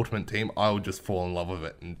AFL Ultimate Team, I would just fall in love with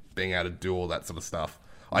it and being able to do all that sort of stuff.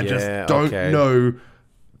 I just don't know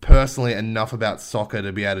personally enough about soccer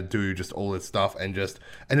to be able to do just all this stuff, and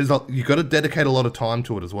you've got to dedicate a lot of time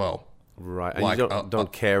to it as well. Right, and you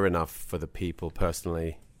don't care enough for the people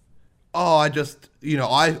personally. Oh,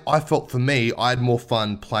 I felt for me, I had more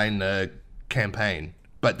fun playing the campaign.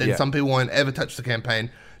 But then some people won't ever touch the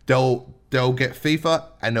campaign. They'll get FIFA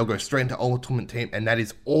and they'll go straight into Ultimate Team, and that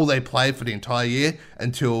is all they play for the entire year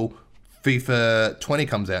until FIFA 20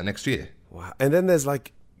 comes out next year. Wow. And then there's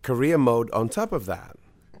like career mode on top of that.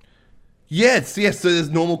 Yes. So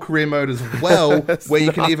there's normal career mode as well, where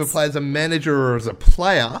you can either play as a manager or as a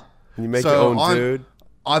player. You make your own dude.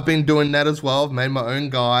 I've been doing that as well. I've made my own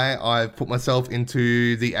guy. I've put myself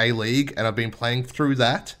into the A-League, and I've been playing through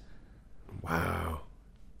that. Wow.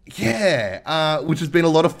 Yeah, which has been a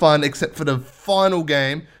lot of fun, except for the final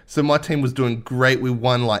game. So my team was doing great. We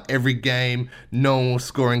won like every game. No one was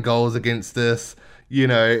scoring goals against us.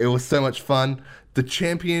 It was so much fun. The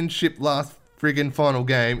championship last friggin' final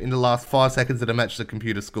game in the last 5 seconds of the match the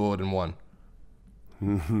computer scored and won.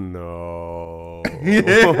 No.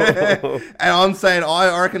 Yeah. And I'm saying,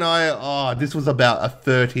 I reckon this was about a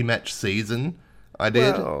 30 match season I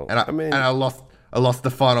did. Well, and I lost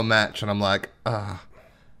the final match, and I'm like,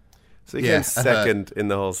 So you came second in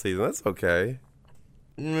the whole season. That's okay.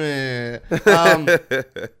 But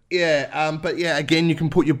again, you can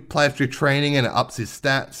put your player through training and it ups his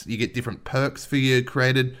stats. You get different perks for your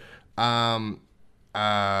created player.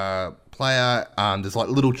 There's like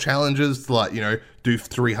little challenges to, like, do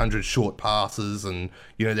 300 short passes, and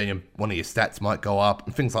then one of your stats might go up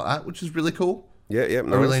and things like that, which is really cool. Yeah. I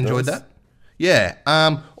really enjoyed that. Yeah.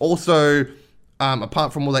 Also,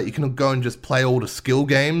 apart from all that, you can go and just play all the skill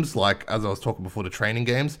games, like as I was talking before, the training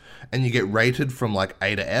games, and you get rated from like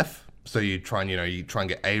A to F. So you try and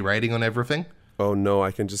get A rating on everything. Oh no,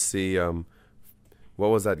 I can just see. What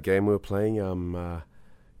was that game we were playing?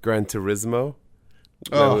 Gran Turismo.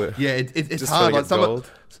 It's hard. Like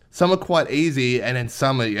some are quite easy, and then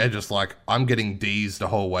some are just like, I'm getting D's the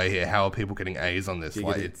whole way here. How are people getting A's on this?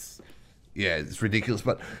 It's ridiculous.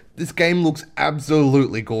 But this game looks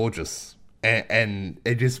absolutely gorgeous. And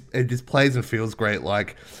it just plays and feels great.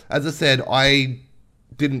 Like, as I said, I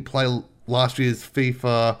didn't play last year's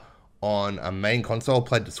FIFA on a main console. I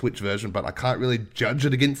played the Switch version, but I can't really judge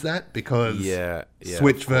it against that because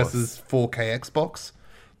Switch versus 4K Xbox.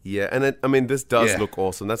 Yeah, and this does look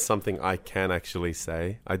awesome. That's something I can actually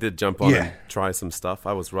say. I did jump on and try some stuff.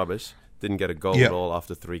 I was rubbish. Didn't get a goal at all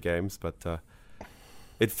after 3 games, but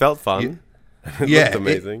it felt fun. It looked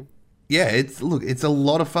amazing. It's a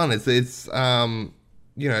lot of fun. It's the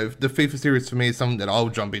FIFA series for me is something that I'll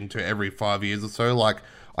jump into every 5 years or so. Like,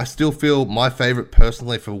 I still feel my favorite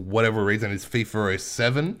personally, for whatever reason, is FIFA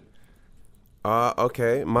 07.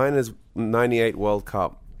 Okay. Mine is 98 World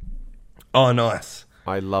Cup. Oh, nice.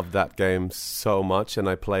 I love that game so much, and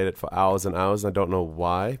I played it for hours and hours. I don't know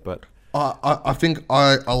why, but I think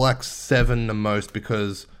I like 7 the most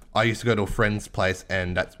because I used to go to a friend's place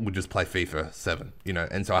and would just play FIFA 7,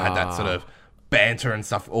 and so I had that sort of banter and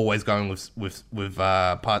stuff always going with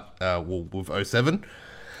 07.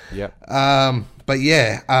 Yeah.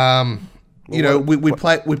 We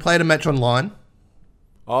played a match online.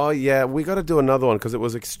 Oh yeah, we got to do another one because it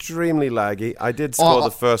was extremely laggy. I did score the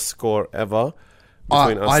first score ever.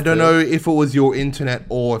 I don't know if it was your internet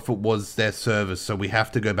or if it was their servers, so we have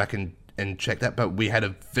to go back and check that. But we had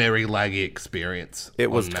a very laggy experience. It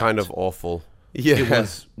was kind of awful. Yeah,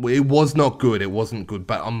 it was not good. It wasn't good.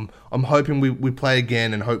 But I'm hoping we play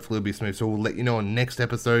again and hopefully it'll be smooth. So we'll let you know on next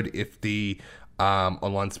episode if the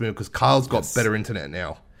online's smooth, because Carl's got better internet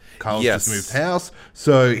now. Carl's just moved house,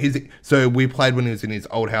 so we played when he was in his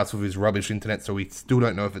old house with his rubbish internet. So we still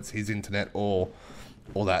don't know if it's his internet or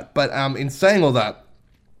all that. But in saying all that,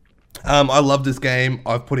 I love this game.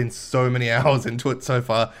 I've put in so many hours into it so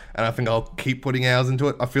far, and I think I'll keep putting hours into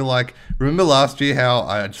it. I feel like, remember last year how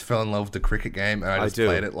I just fell in love with the cricket game and I just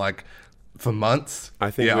played it like for months?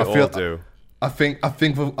 I think we all do. I think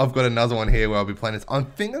I've got another one here where I'll be playing this. I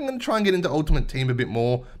think I'm going to try and get into Ultimate Team a bit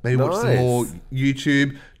more. Maybe watch some more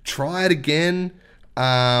YouTube. Try it again.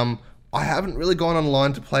 I haven't really gone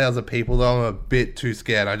online to play other people, though. I'm a bit too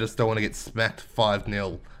scared. I just don't want to get smacked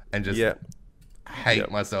 5-0 and just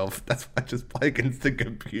hate myself. That's why I just play against the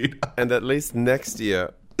computer. And at least next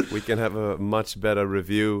year, we can have a much better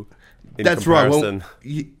review in comparison.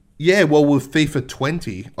 Right. Well, with FIFA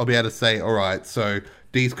 20, I'll be able to say, all right, so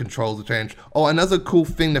these controls have changed. Oh, another cool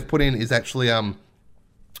thing they've put in is actually a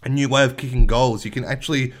new way of kicking goals. You can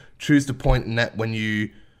actually choose to point in that when you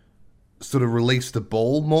sort of release the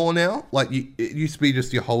ball more now. Like, it used to be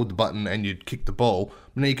just you hold the button and you'd kick the ball.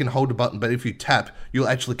 But now you can hold the button, but if you tap, you'll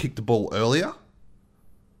actually kick the ball earlier.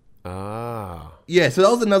 Yeah, so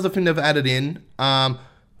that was another thing they've added in.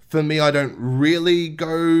 For me, I don't really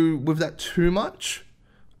go with that too much.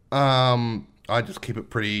 I just keep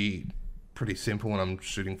it pretty simple when I'm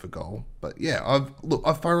shooting for goal. But yeah,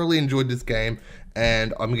 I've thoroughly enjoyed this game,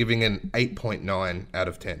 and I'm giving it an 8.9 out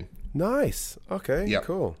of 10. Nice. Okay.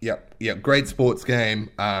 Cool. Yep. Great sports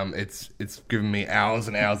game. It's given me hours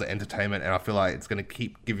and hours of entertainment, and I feel like it's going to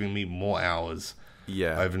keep giving me more hours.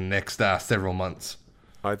 Over the next several months.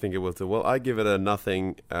 I think it will too. Well, I give it a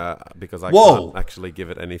nothing because I can't actually give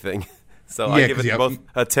it anything. So I give it both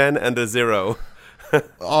a 10 and a 0.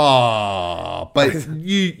 But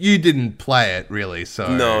you didn't play it really,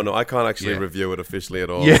 so no, I can't actually review it officially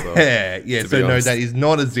at all. So no, that is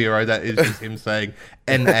not a 0. That is just him saying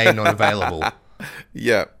NA not available.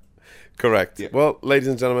 Yeah, correct. Yeah. Well, ladies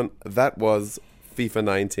and gentlemen, that was FIFA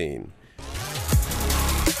 19.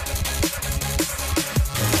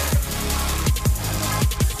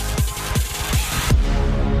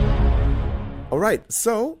 right,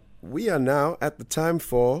 so we are now at the time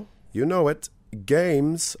for, you know it,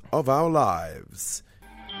 Games of Our Lives.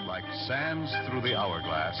 Like sands through the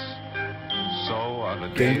hourglass, so are the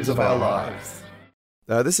Games of our lives.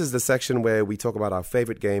 This is the section where we talk about our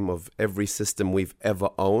favorite game of every system we've ever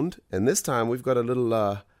owned. And this time we've got a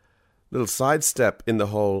little sidestep in the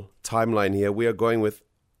whole timeline here. We are going with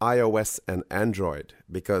iOS and Android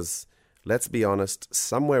because, let's be honest,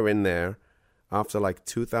 somewhere in there, after like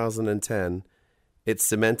 2010, it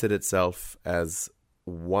cemented itself as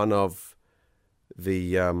one of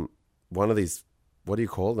these, what do you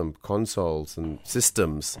call them? Consoles and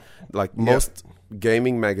systems. Like most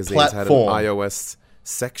gaming magazines had an iOS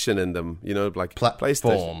section in them, you know, like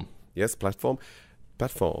PlayStation. Yes, platform. A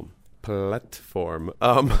form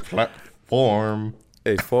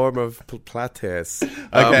of plates.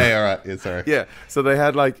 Okay, all right. Yeah, sorry. Yeah, so they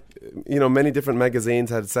had like, you know, many different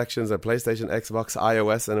magazines had sections of PlayStation, Xbox,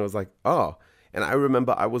 iOS, and it was like, oh. And I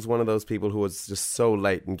remember I was one of those people who was just so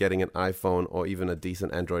late in getting an iPhone or even a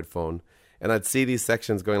decent Android phone. And I'd see these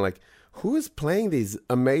sections going like, who is playing these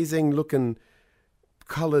amazing looking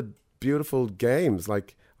colored beautiful games?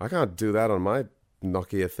 Like, I can't do that on my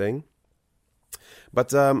Nokia thing.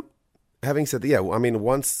 But having said that, yeah, I mean,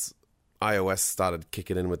 once iOS started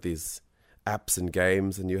kicking in with these apps and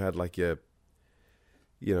games, and you had like your,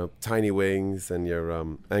 you know, Tiny Wings and your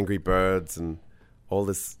Angry Birds and all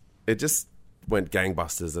this, it just went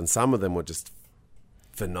gangbusters. And some of them were just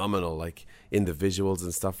phenomenal, like in the visuals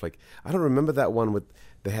and stuff. Like, I don't remember that one with,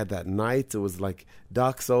 they had that night, it was like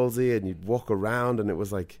Dark Soulsy, and you'd walk around and it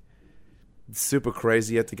was like super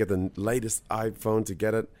crazy. You had to get the latest iPhone to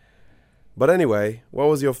get it. But anyway, what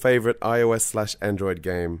was your favorite iOS/Android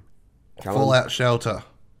game? Callan? Fallout Shelter.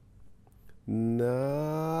 Nice.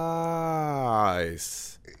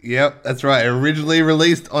 Yep, that's right. Originally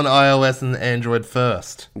released on iOS and Android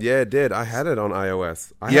first. Yeah, it did. I had it on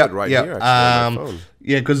iOS. I had it right here, actually, on my phone.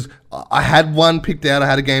 Yeah, because I had one picked out, I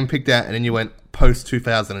had a game picked out, and then you went post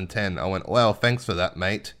 2010. I went, well, thanks for that,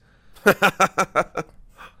 mate.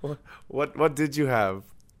 What did you have?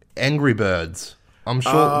 Angry Birds. I'm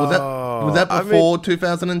sure. Was that before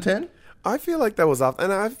 2010? I feel like that was after,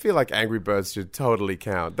 and I feel like Angry Birds should totally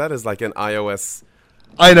count. That is like an iOS.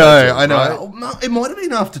 I know. Right? It might have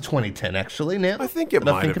been after 2010, actually. Now I think it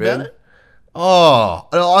might have been.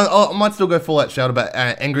 I might still go Fallout Shelter, but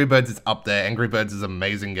Angry Birds is up there. Angry Birds is an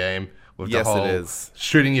amazing game. With yes, the whole it is.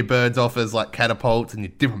 Shooting your birds off as like catapults, and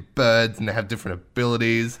your different birds, and they have different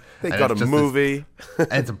abilities. They got a movie.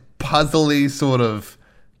 And it's a puzzly sort of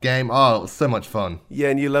game. Oh, it was so much fun. Yeah,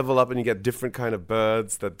 and you level up and you get different kind of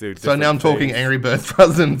birds that do different So now I'm talking things. Angry Birds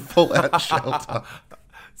rather than Fallout Shelter.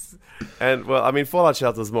 And, well, I mean, Fallout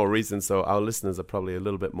Shelter is more recent, so our listeners are probably a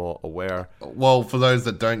little bit more aware. Well, for those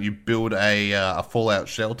that don't, you build a Fallout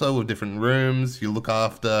Shelter with different rooms. You look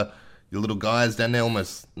after your little guys down there,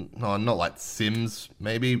 almost, no, not like Sims,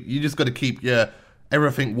 maybe. You just got to keep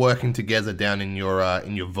everything working together down in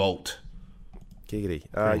your vault. Giggity.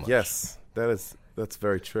 Yes, that's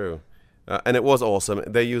very true. And it was awesome.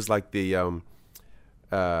 They used like the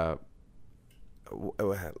like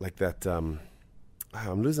that.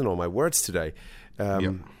 I'm losing all my words today.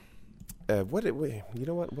 You know what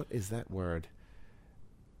is that word?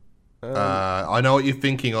 I know what you're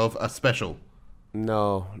thinking of. A special.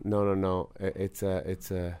 No. It's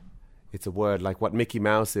a word like what Mickey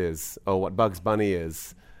Mouse is, or what Bugs Bunny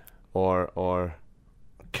is, or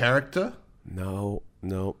character. No.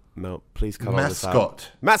 Please cut all this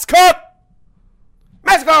out. Mascot.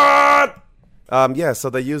 Yeah, so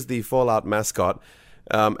they used the Fallout mascot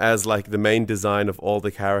as like the main design of all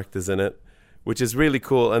the characters in it, which is really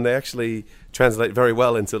cool, and they actually translate very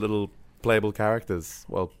well into little playable characters.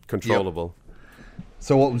 Well, controllable. Yep.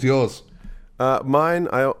 So what was yours? Mine,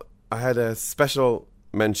 I had a special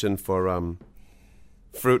mention for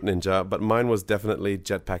Fruit Ninja, but mine was definitely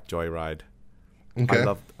Jetpack Joyride. Okay.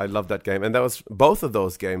 I loved that game, and both of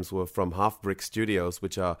those games were from Half Brick Studios,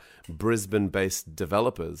 which are Brisbane-based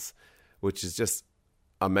developers, which is just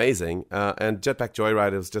amazing. And Jetpack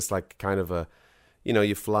Joyride was just like kind of a, you know,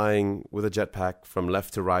 you're flying with a jetpack from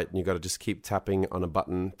left to right, and you got to just keep tapping on a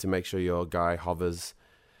button to make sure your guy hovers.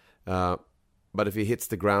 But if he hits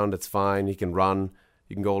the ground, it's fine. He can run.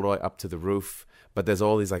 You can go all the way up to the roof. But there's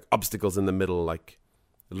all these like obstacles in the middle, like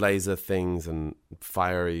laser things and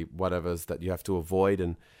fiery whatevers that you have to avoid.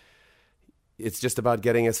 And it's just about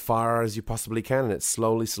getting as far as you possibly can. And it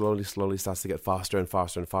slowly starts to get faster and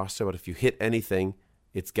faster and faster. But if you hit anything,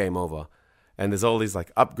 it's game over. And there's all these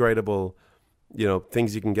like upgradable, you know,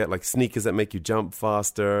 things you can get, like sneakers that make you jump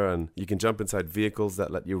faster. And you can jump inside vehicles that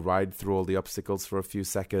let you ride through all the obstacles for a few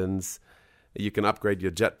seconds. You can upgrade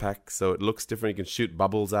your jetpack so it looks different. You can shoot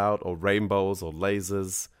bubbles out or rainbows or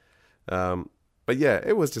lasers. But yeah,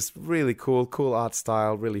 it was just really cool art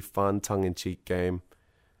style, really fun, tongue-in-cheek game.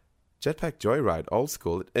 Jetpack Joyride, old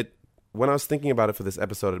school. When I was thinking about it for this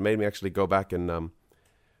episode, it made me actually go back and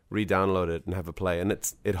re-download it and have a play, and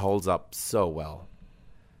it holds up so well.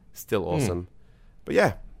 Still awesome. But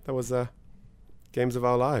yeah, that was Games of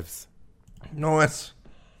Our Lives. Nice.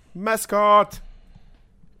 Mascot!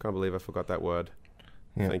 Can't believe I forgot that word.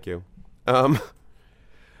 Yeah. Thank you.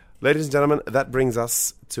 Ladies and gentlemen, that brings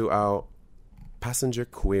us to our passenger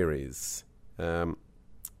queries. Callan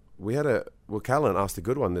asked a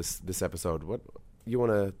good one this episode. What you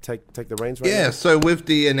want to take the reins right now? Yeah, so with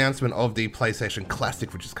the announcement of the PlayStation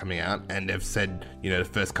Classic, which is coming out, and they've said, the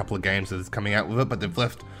first couple of games that is coming out with it, but they've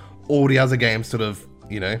left all the other games sort of,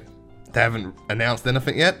 they haven't announced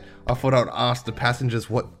anything yet. I thought I would ask the passengers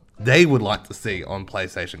what they would like to see on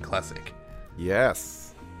PlayStation Classic.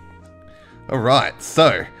 Yes. All right,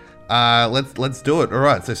 so let's do it. All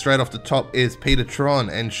right, so straight off the top is Peter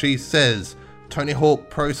Tron, and she says Tony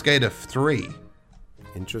Hawk Pro Skater 3.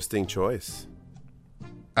 Interesting choice.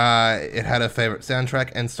 It had her favorite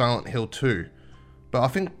soundtrack and Silent Hill 2, but I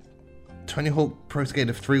think Tony Hawk Pro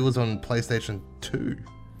Skater 3 was on PlayStation 2.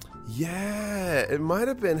 Yeah, it might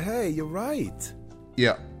have been. Hey, you're right.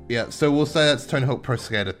 Yeah. So we'll say that's Tony Hawk Pro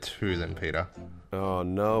Skater 2 then, Peter. Oh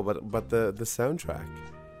no, but the soundtrack.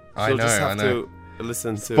 I know. To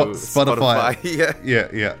listen to Spotify.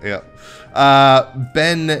 Yeah.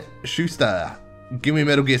 Ben Schuster, give me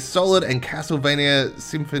Metal Gear Solid and Castlevania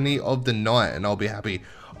Symphony of the Night, and I'll be happy.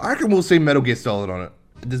 I reckon we'll see Metal Gear Solid on it.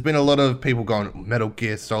 There's been a lot of people going Metal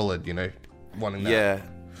Gear Solid, wanting that.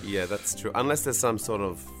 Yeah, that's true. Unless there's some sort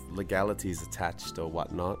of legalities attached or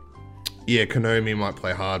whatnot. Yeah, Konami might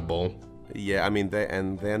play hardball. Yeah, I mean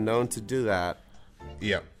they're known to do that.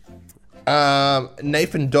 Yeah.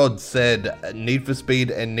 Nathan Dodd said Need for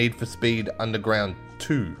Speed and Need for Speed Underground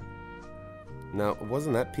 2. Now,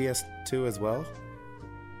 wasn't that PS2 as well?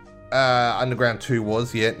 Underground 2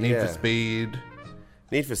 was, yeah. Need for Speed.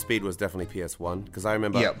 Need for Speed was definitely PS1, because I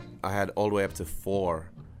remember I had all the way up to 4.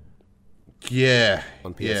 Yeah.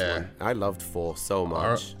 On PS1. Yeah. I loved 4 so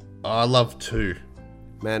much. I loved 2.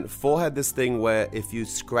 Man, 4 had this thing where if you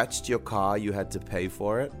scratched your car, you had to pay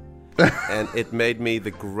for it. And it made me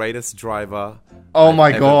the greatest driver. Oh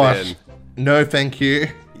my gosh. No, thank you.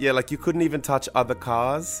 Yeah, like you couldn't even touch other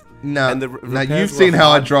cars. No, you've seen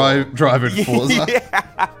how I drive in Forza.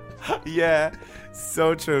 Yeah,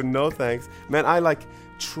 so true. No thanks. Man, I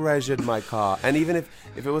treasured my car. And even if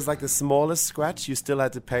it was like the smallest scratch, you still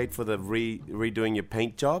had to pay for the redoing your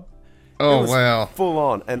paint job. Oh, wow. Full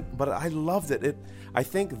on. But I loved it. I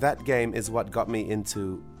think that game is what got me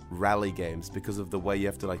into rally games, because of the way you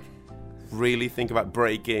have to really think about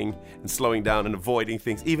braking and slowing down and avoiding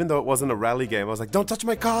things. Even though it wasn't a rally game, I was like, don't touch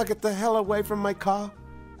my car, get the hell away from my car.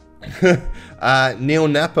 Neil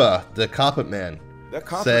Napper, the Carpet Man.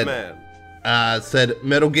 Said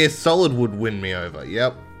Metal Gear Solid would win me over.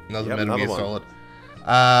 Yep, another Metal Gear Solid.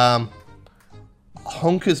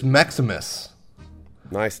 Honkers Maximus.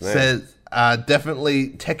 Nice name. Says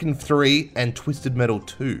definitely Tekken 3 and Twisted Metal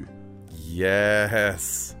 2.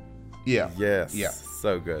 Yes. Yeah. Yes. Yeah.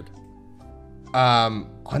 So good. I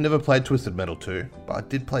never played Twisted Metal 2, but I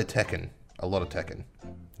did play Tekken. A lot of Tekken.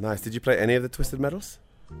 Nice. Did you play any of the Twisted Metals?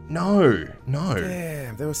 No.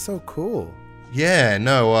 Damn, they were so cool. Yeah,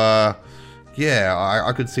 no, I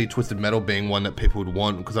could see Twisted Metal being one that people would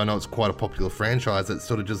want, because I know it's quite a popular franchise that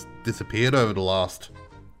sort of just disappeared over the last,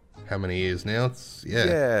 how many years now?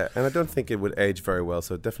 Yeah, and I don't think it would age very well,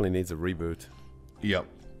 so it definitely needs a reboot. Yep.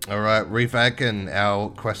 All right, Reef Atkin, our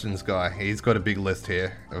questions guy, he's got a big list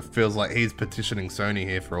here. It feels like he's petitioning Sony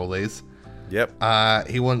here for all these. Yep.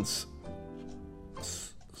 He wants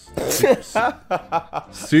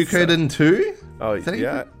Suikoden 2? Oh,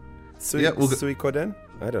 yeah. Suikoden?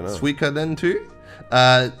 I don't know. Suikoden 2?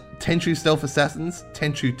 Tenchu Stealth Assassins,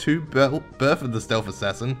 Tenchu 2, Birth of the Stealth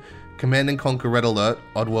Assassin, Command & Conquer Red Alert,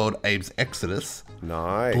 Oddworld Abe's Exodus.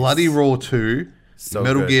 Nice. Bloody Roar 2.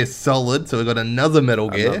 Metal Gear Solid, so we got another Metal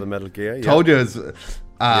Gear. Another Metal Gear, yeah. Told you it's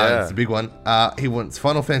a big one. He wants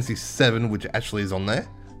Final Fantasy 7, which actually is on there.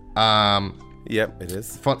 Yep, it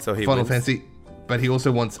is. Final Fantasy, but he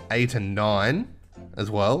also wants 8 and 9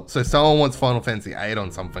 as well. So someone wants Final Fantasy 8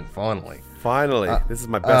 on something, finally. This is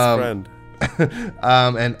my best friend.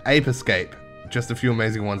 And Ape Escape. Just a few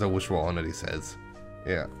amazing ones I wish were on it, he says.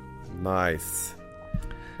 Yeah. Nice.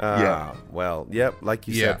 Well, yep, like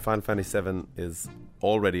you said, Final Fantasy 7 is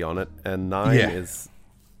already on it, and 9 is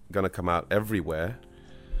going to come out everywhere.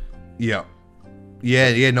 Yeah.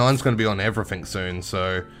 Yeah, 9's going to be on everything soon,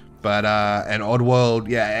 so But and Oddworld,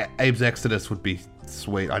 yeah, Abe's Exodus would be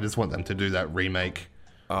sweet. I just want them to do that remake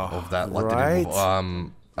of that, like they did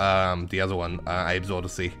with, the other one, Abe's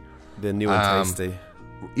Odyssey. The new and tasty.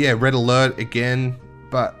 Yeah, Red Alert again,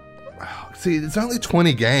 but see, it's only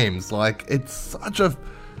 20 games. Like, it's such a...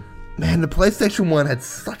 Man, the PlayStation 1 had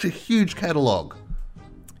such a huge catalog.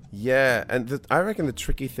 Yeah, and I reckon the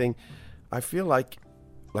tricky thing, I feel like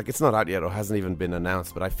it's not out yet or hasn't even been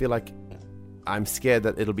announced, but I feel like I'm scared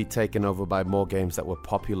that it'll be taken over by more games that were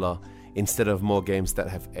popular instead of more games that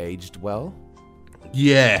have aged well.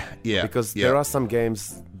 Yeah. Because there are some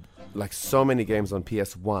games, like so many games on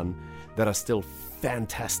PS1, that are still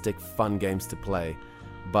fantastic, fun games to play.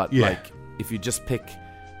 But like, if you just pick,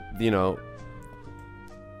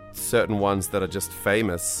 certain ones that are just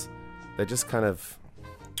famous, they're just kind of...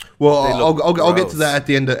 Well, I'll get to that at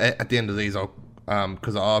the end of these.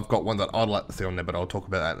 Because I've got one that I'd like to see on there, but I'll talk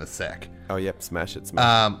about that in a sec. Oh, yep, smash it.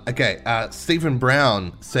 Okay, Stephen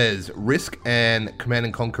Brown says Risk and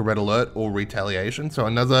Command & Conquer Red Alert or Retaliation. So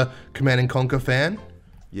another Command & Conquer fan.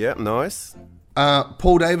 Yep, nice.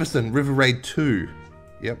 Paul Davison, River Raid 2.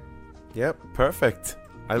 Yep, perfect.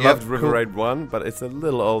 I loved River Raid 1, but it's a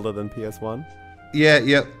little older than PS1.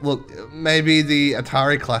 Yeah. Look, maybe the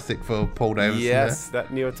Atari classic for Paul Davison. Yes,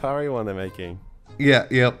 that new Atari one they're making. Yeah,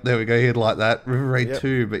 there we go. He'd like that. River Raid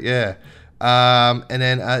 2, but yeah. And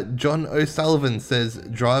then John O'Sullivan says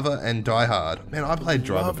Driver and Die Hard. Man, I played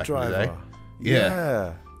Driver back in the day.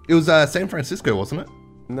 Yeah. It was San Francisco, wasn't it?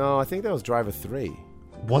 No, I think that was Driver 3.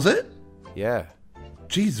 Was it? Yeah.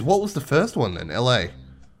 Jeez, what was the first one then? LA?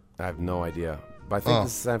 I have no idea. But I think the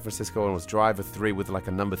San Francisco one was Driver 3 with like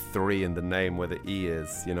a number 3 in the name where the E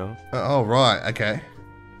is, Oh, right. Okay.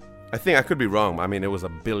 I think I could be wrong. I mean, it was a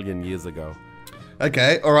billion years ago.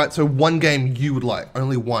 Okay, alright, so one game you would like.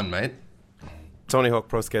 Only one, mate. Tony Hawk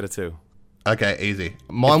Pro Skater 2. Okay, easy.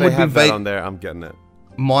 Mine would be that on there, I'm getting it.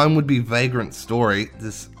 Mine would be Vagrant Story,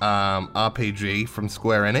 this RPG from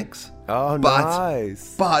Square Enix. Oh,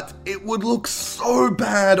 nice. But it would look so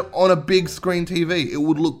bad on a big screen TV. It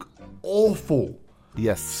would look awful.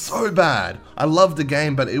 Yes. So bad. I love the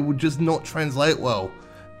game, but it would just not translate well.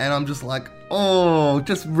 And I'm just like,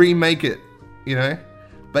 just remake it,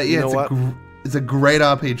 But yeah, it's a great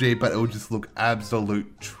RPG, but it would just look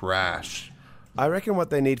absolute trash. I reckon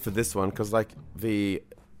what they need for this one, because like the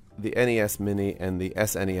NES Mini and the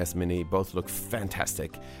SNES Mini both look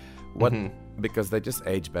fantastic. Because they just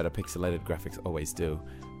age better. Pixelated graphics always do.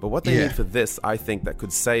 But what they need for this, I think, that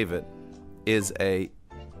could save it, is a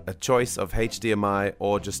choice of HDMI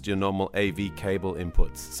or just your normal AV cable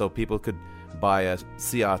inputs. So people could buy a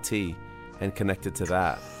CRT and connect it to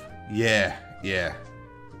that. Yeah.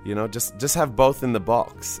 Just have both in the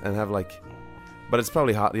box and have but it's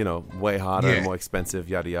probably hard, way harder and more expensive,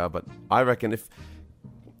 yada yada. But I reckon if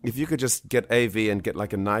you could just get AV and get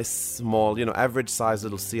like a nice small, average size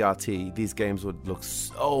little CRT, these games would look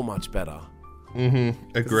so much better.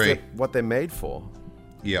 Agree. It's what they're made for.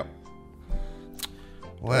 Yep.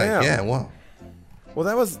 Well, yeah. Well,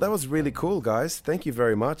 that was really cool, guys. Thank you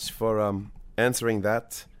very much for answering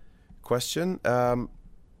that question.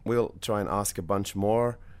 We'll try and ask a bunch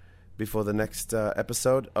more before the next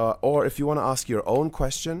episode. Or if you want to ask your own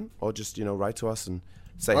question, or just, write to us and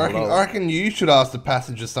say hello. I reckon you should ask the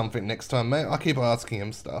passenger something next time, mate. I keep asking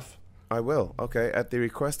him stuff. I will. Okay. At the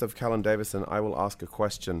request of Callan Davison, I will ask a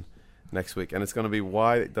question next week. And it's going to be,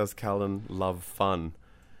 why does Callan love fun?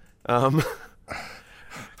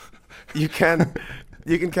 You can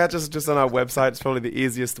catch us just on our website. It's probably the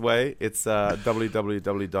easiest way. It's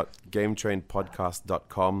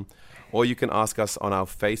www.gametrainpodcast.com. Or you can ask us on our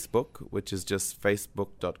Facebook, which is just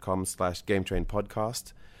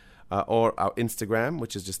facebook.com/GameTrainPodcast. Or our Instagram,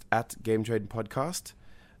 which is just @GameTrainPodcast.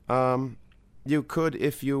 You could,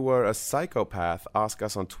 if you were a psychopath, ask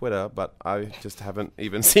us on Twitter, but I just haven't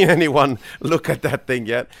even seen anyone look at that thing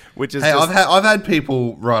yet. Which is I've had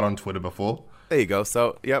people write on Twitter before. There you go.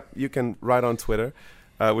 So, yep, you can write on Twitter,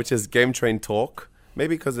 which is Game Train Talk.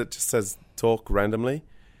 Maybe because it just says talk randomly.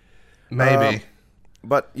 Maybe.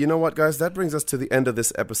 But you know what, guys? That brings us to the end of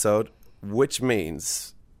this episode, which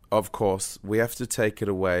means, of course, we have to take it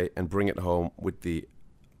away and bring it home with the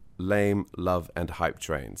lame, love, and hype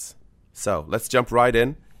trains. So, let's jump right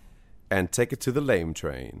in and take it to the lame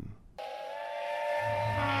train.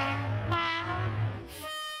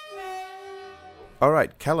 All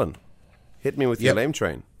right, Callan. Hit me with your lame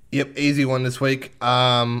train. Yep, easy one this week.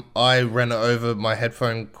 I ran over my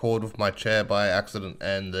headphone cord with my chair by accident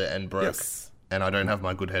and the end broke. Yes. And I don't have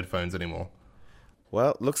my good headphones anymore.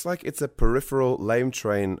 Well, looks like it's a peripheral lame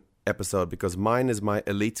train episode because mine is my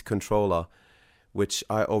Elite controller, which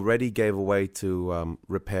I already gave away to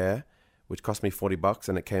repair, which cost me $40,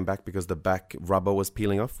 and it came back because the back rubber was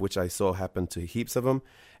peeling off, which I saw happen to heaps of them.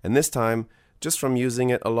 And this time, just from using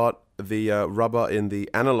it a lot, the rubber in the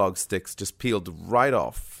analog sticks just peeled right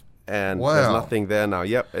off, and there's nothing there now.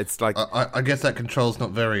 Yep, it's like... I guess that control's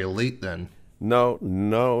not very elite then. No,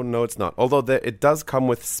 it's not. Although it does come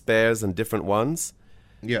with spares and different ones.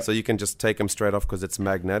 Yeah. So you can just take them straight off because it's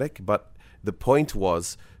magnetic. But the point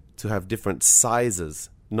was to have different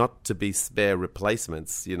sizes, not to be spare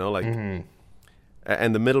replacements, like... Mm-hmm.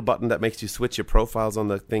 And the middle button that makes you switch your profiles on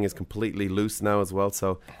the thing is completely loose now as well.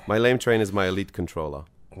 So my lame train is my elite controller.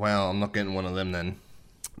 Well, I'm not getting one of them then.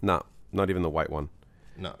 No, not even the white one.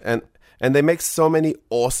 No. And they make so many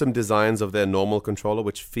awesome designs of their normal controller,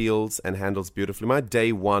 which feels and handles beautifully. My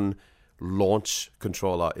day one launch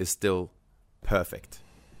controller is still perfect.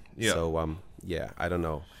 Yeah. So, I don't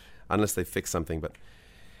know. Unless they fix something. But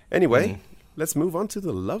anyway, let's move on to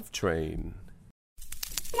the love train.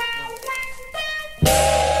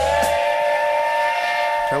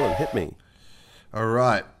 Callan, hit me. All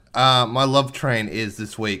right. My love train is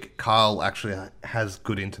this week. Karl actually has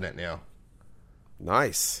good internet now.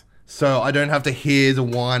 Nice. So I don't have to hear the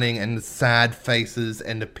whining and the sad faces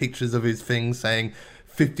and the pictures of his thing saying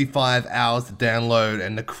 55 hours to download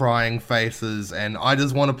and the crying faces and I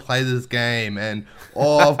just want to play this game and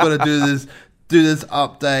I've got to do this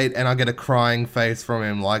update and I get a crying face from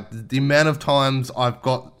him. Like the amount of times I've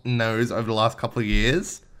got those over the last couple of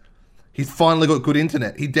years, he's finally got good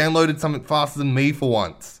internet. He downloaded something faster than me for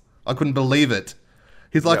once. I couldn't believe it.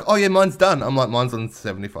 He's like, oh yeah, mine's done. I'm like, mine's on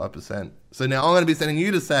 75%. So now I'm going to be sending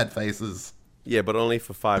you to sad faces. Yeah, but only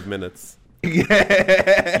for 5 minutes.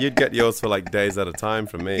 Yeah. You'd get yours for like days at a time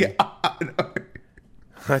from me. Yeah, I know.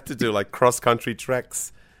 I had to do like cross-country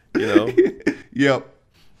treks, Yep.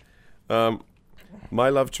 My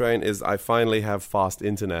love train is I finally have fast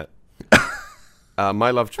internet.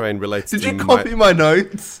 My love train relates Did to you copy my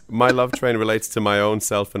notes? My love train relates to my own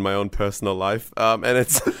self and my own personal life. And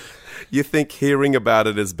it's... You think hearing about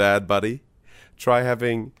it is bad, buddy? Try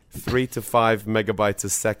having 3 to 5 megabytes a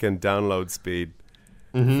second download speed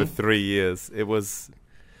for 3 years. It was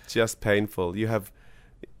just painful.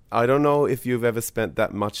 I don't know if you've ever spent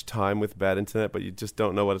that much time with bad internet, but you just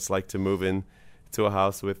don't know what it's like to move in to a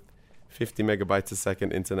house with 50 megabytes a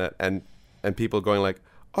second internet and people going like,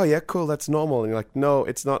 oh yeah, cool, that's normal. And you're like, no,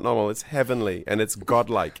 it's not normal. It's heavenly and it's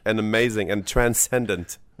godlike and amazing and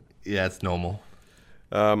transcendent. Yeah, it's normal.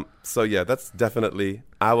 So yeah, that's definitely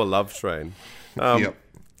our love train. Yep.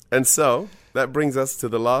 And so that brings us to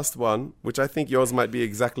the last one, which I think yours might be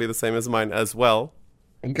exactly the same as mine as well.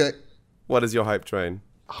 Okay. What is your hype train?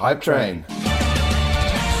 Hype train.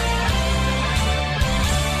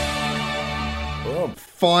 Oh.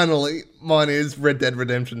 Finally, mine is Red Dead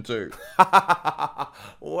Redemption 2.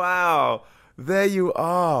 Wow. There you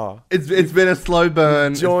are. It's been a slow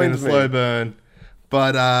burn. Joined it's been a slow burn.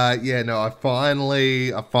 But I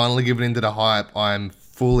finally given into the hype. I'm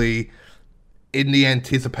fully in the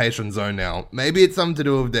anticipation zone now. Maybe it's something to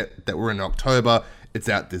do with that we're in October. It's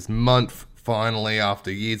out this month, finally, after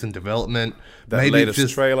years in development. Maybe latest it's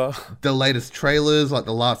just trailer. The latest trailers, like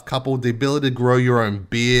the last couple, the ability to grow your own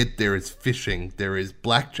beard, there is fishing, there is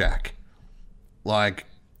blackjack. Like...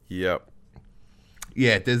 Yep.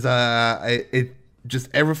 Yeah, there's just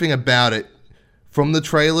everything about it, from the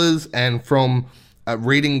trailers and from...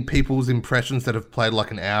 reading people's impressions that have played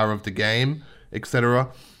like an hour of the game, etc.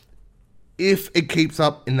 If it keeps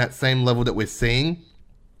up in that same level that we're seeing,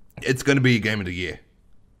 it's going to be a game of the year,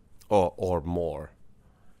 or more.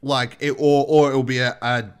 Like it, or it'll be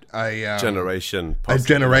a generation,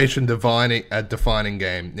 defining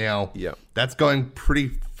game. Now, yeah, that's going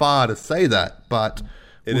pretty far to say that, but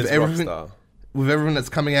with everything that's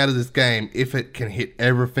coming out of this game, if it can hit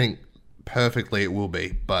everything perfectly, it will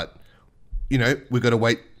be. But we've got to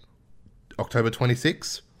wait October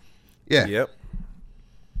 26th. Yeah. Yep.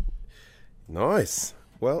 Nice.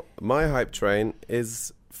 Well, my hype train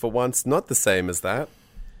is, for once, not the same as that.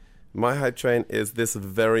 My hype train is this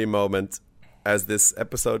very moment as this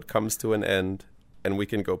episode comes to an end and we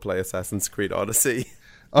can go play Assassin's Creed Odyssey.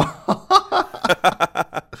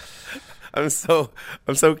 I'm so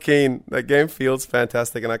keen. That game feels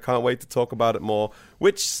fantastic and I can't wait to talk about it more,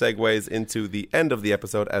 which segues into the end of the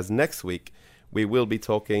episode, as next week we will be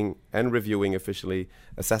talking and reviewing officially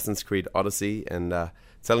Assassin's Creed Odyssey and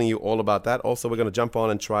telling you all about that. Also, we're going to jump on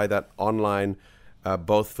and try that online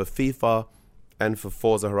both for FIFA and for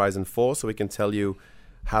Forza Horizon 4, so we can tell you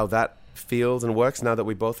how that feels and works now that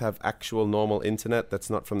we both have actual normal internet that's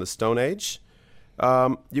not from the Stone Age.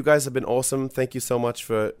 You guys have been awesome. Thank you so much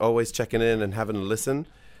for always checking in and having a listen.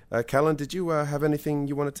 Callan, did you have anything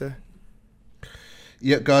you wanted to...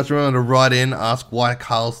 Yeah, guys, remember to write in, ask why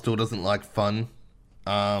Carl still doesn't like fun.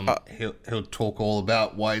 He'll talk all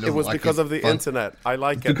about why he doesn't like it was because of the fun. internet. I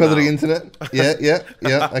like it because now. of the internet.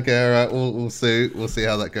 Yeah. Okay, all right. We'll see. We'll see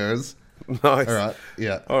how that goes. Nice. All right.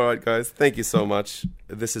 Yeah. All right, guys. Thank you so much.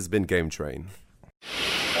 This has been Game Train.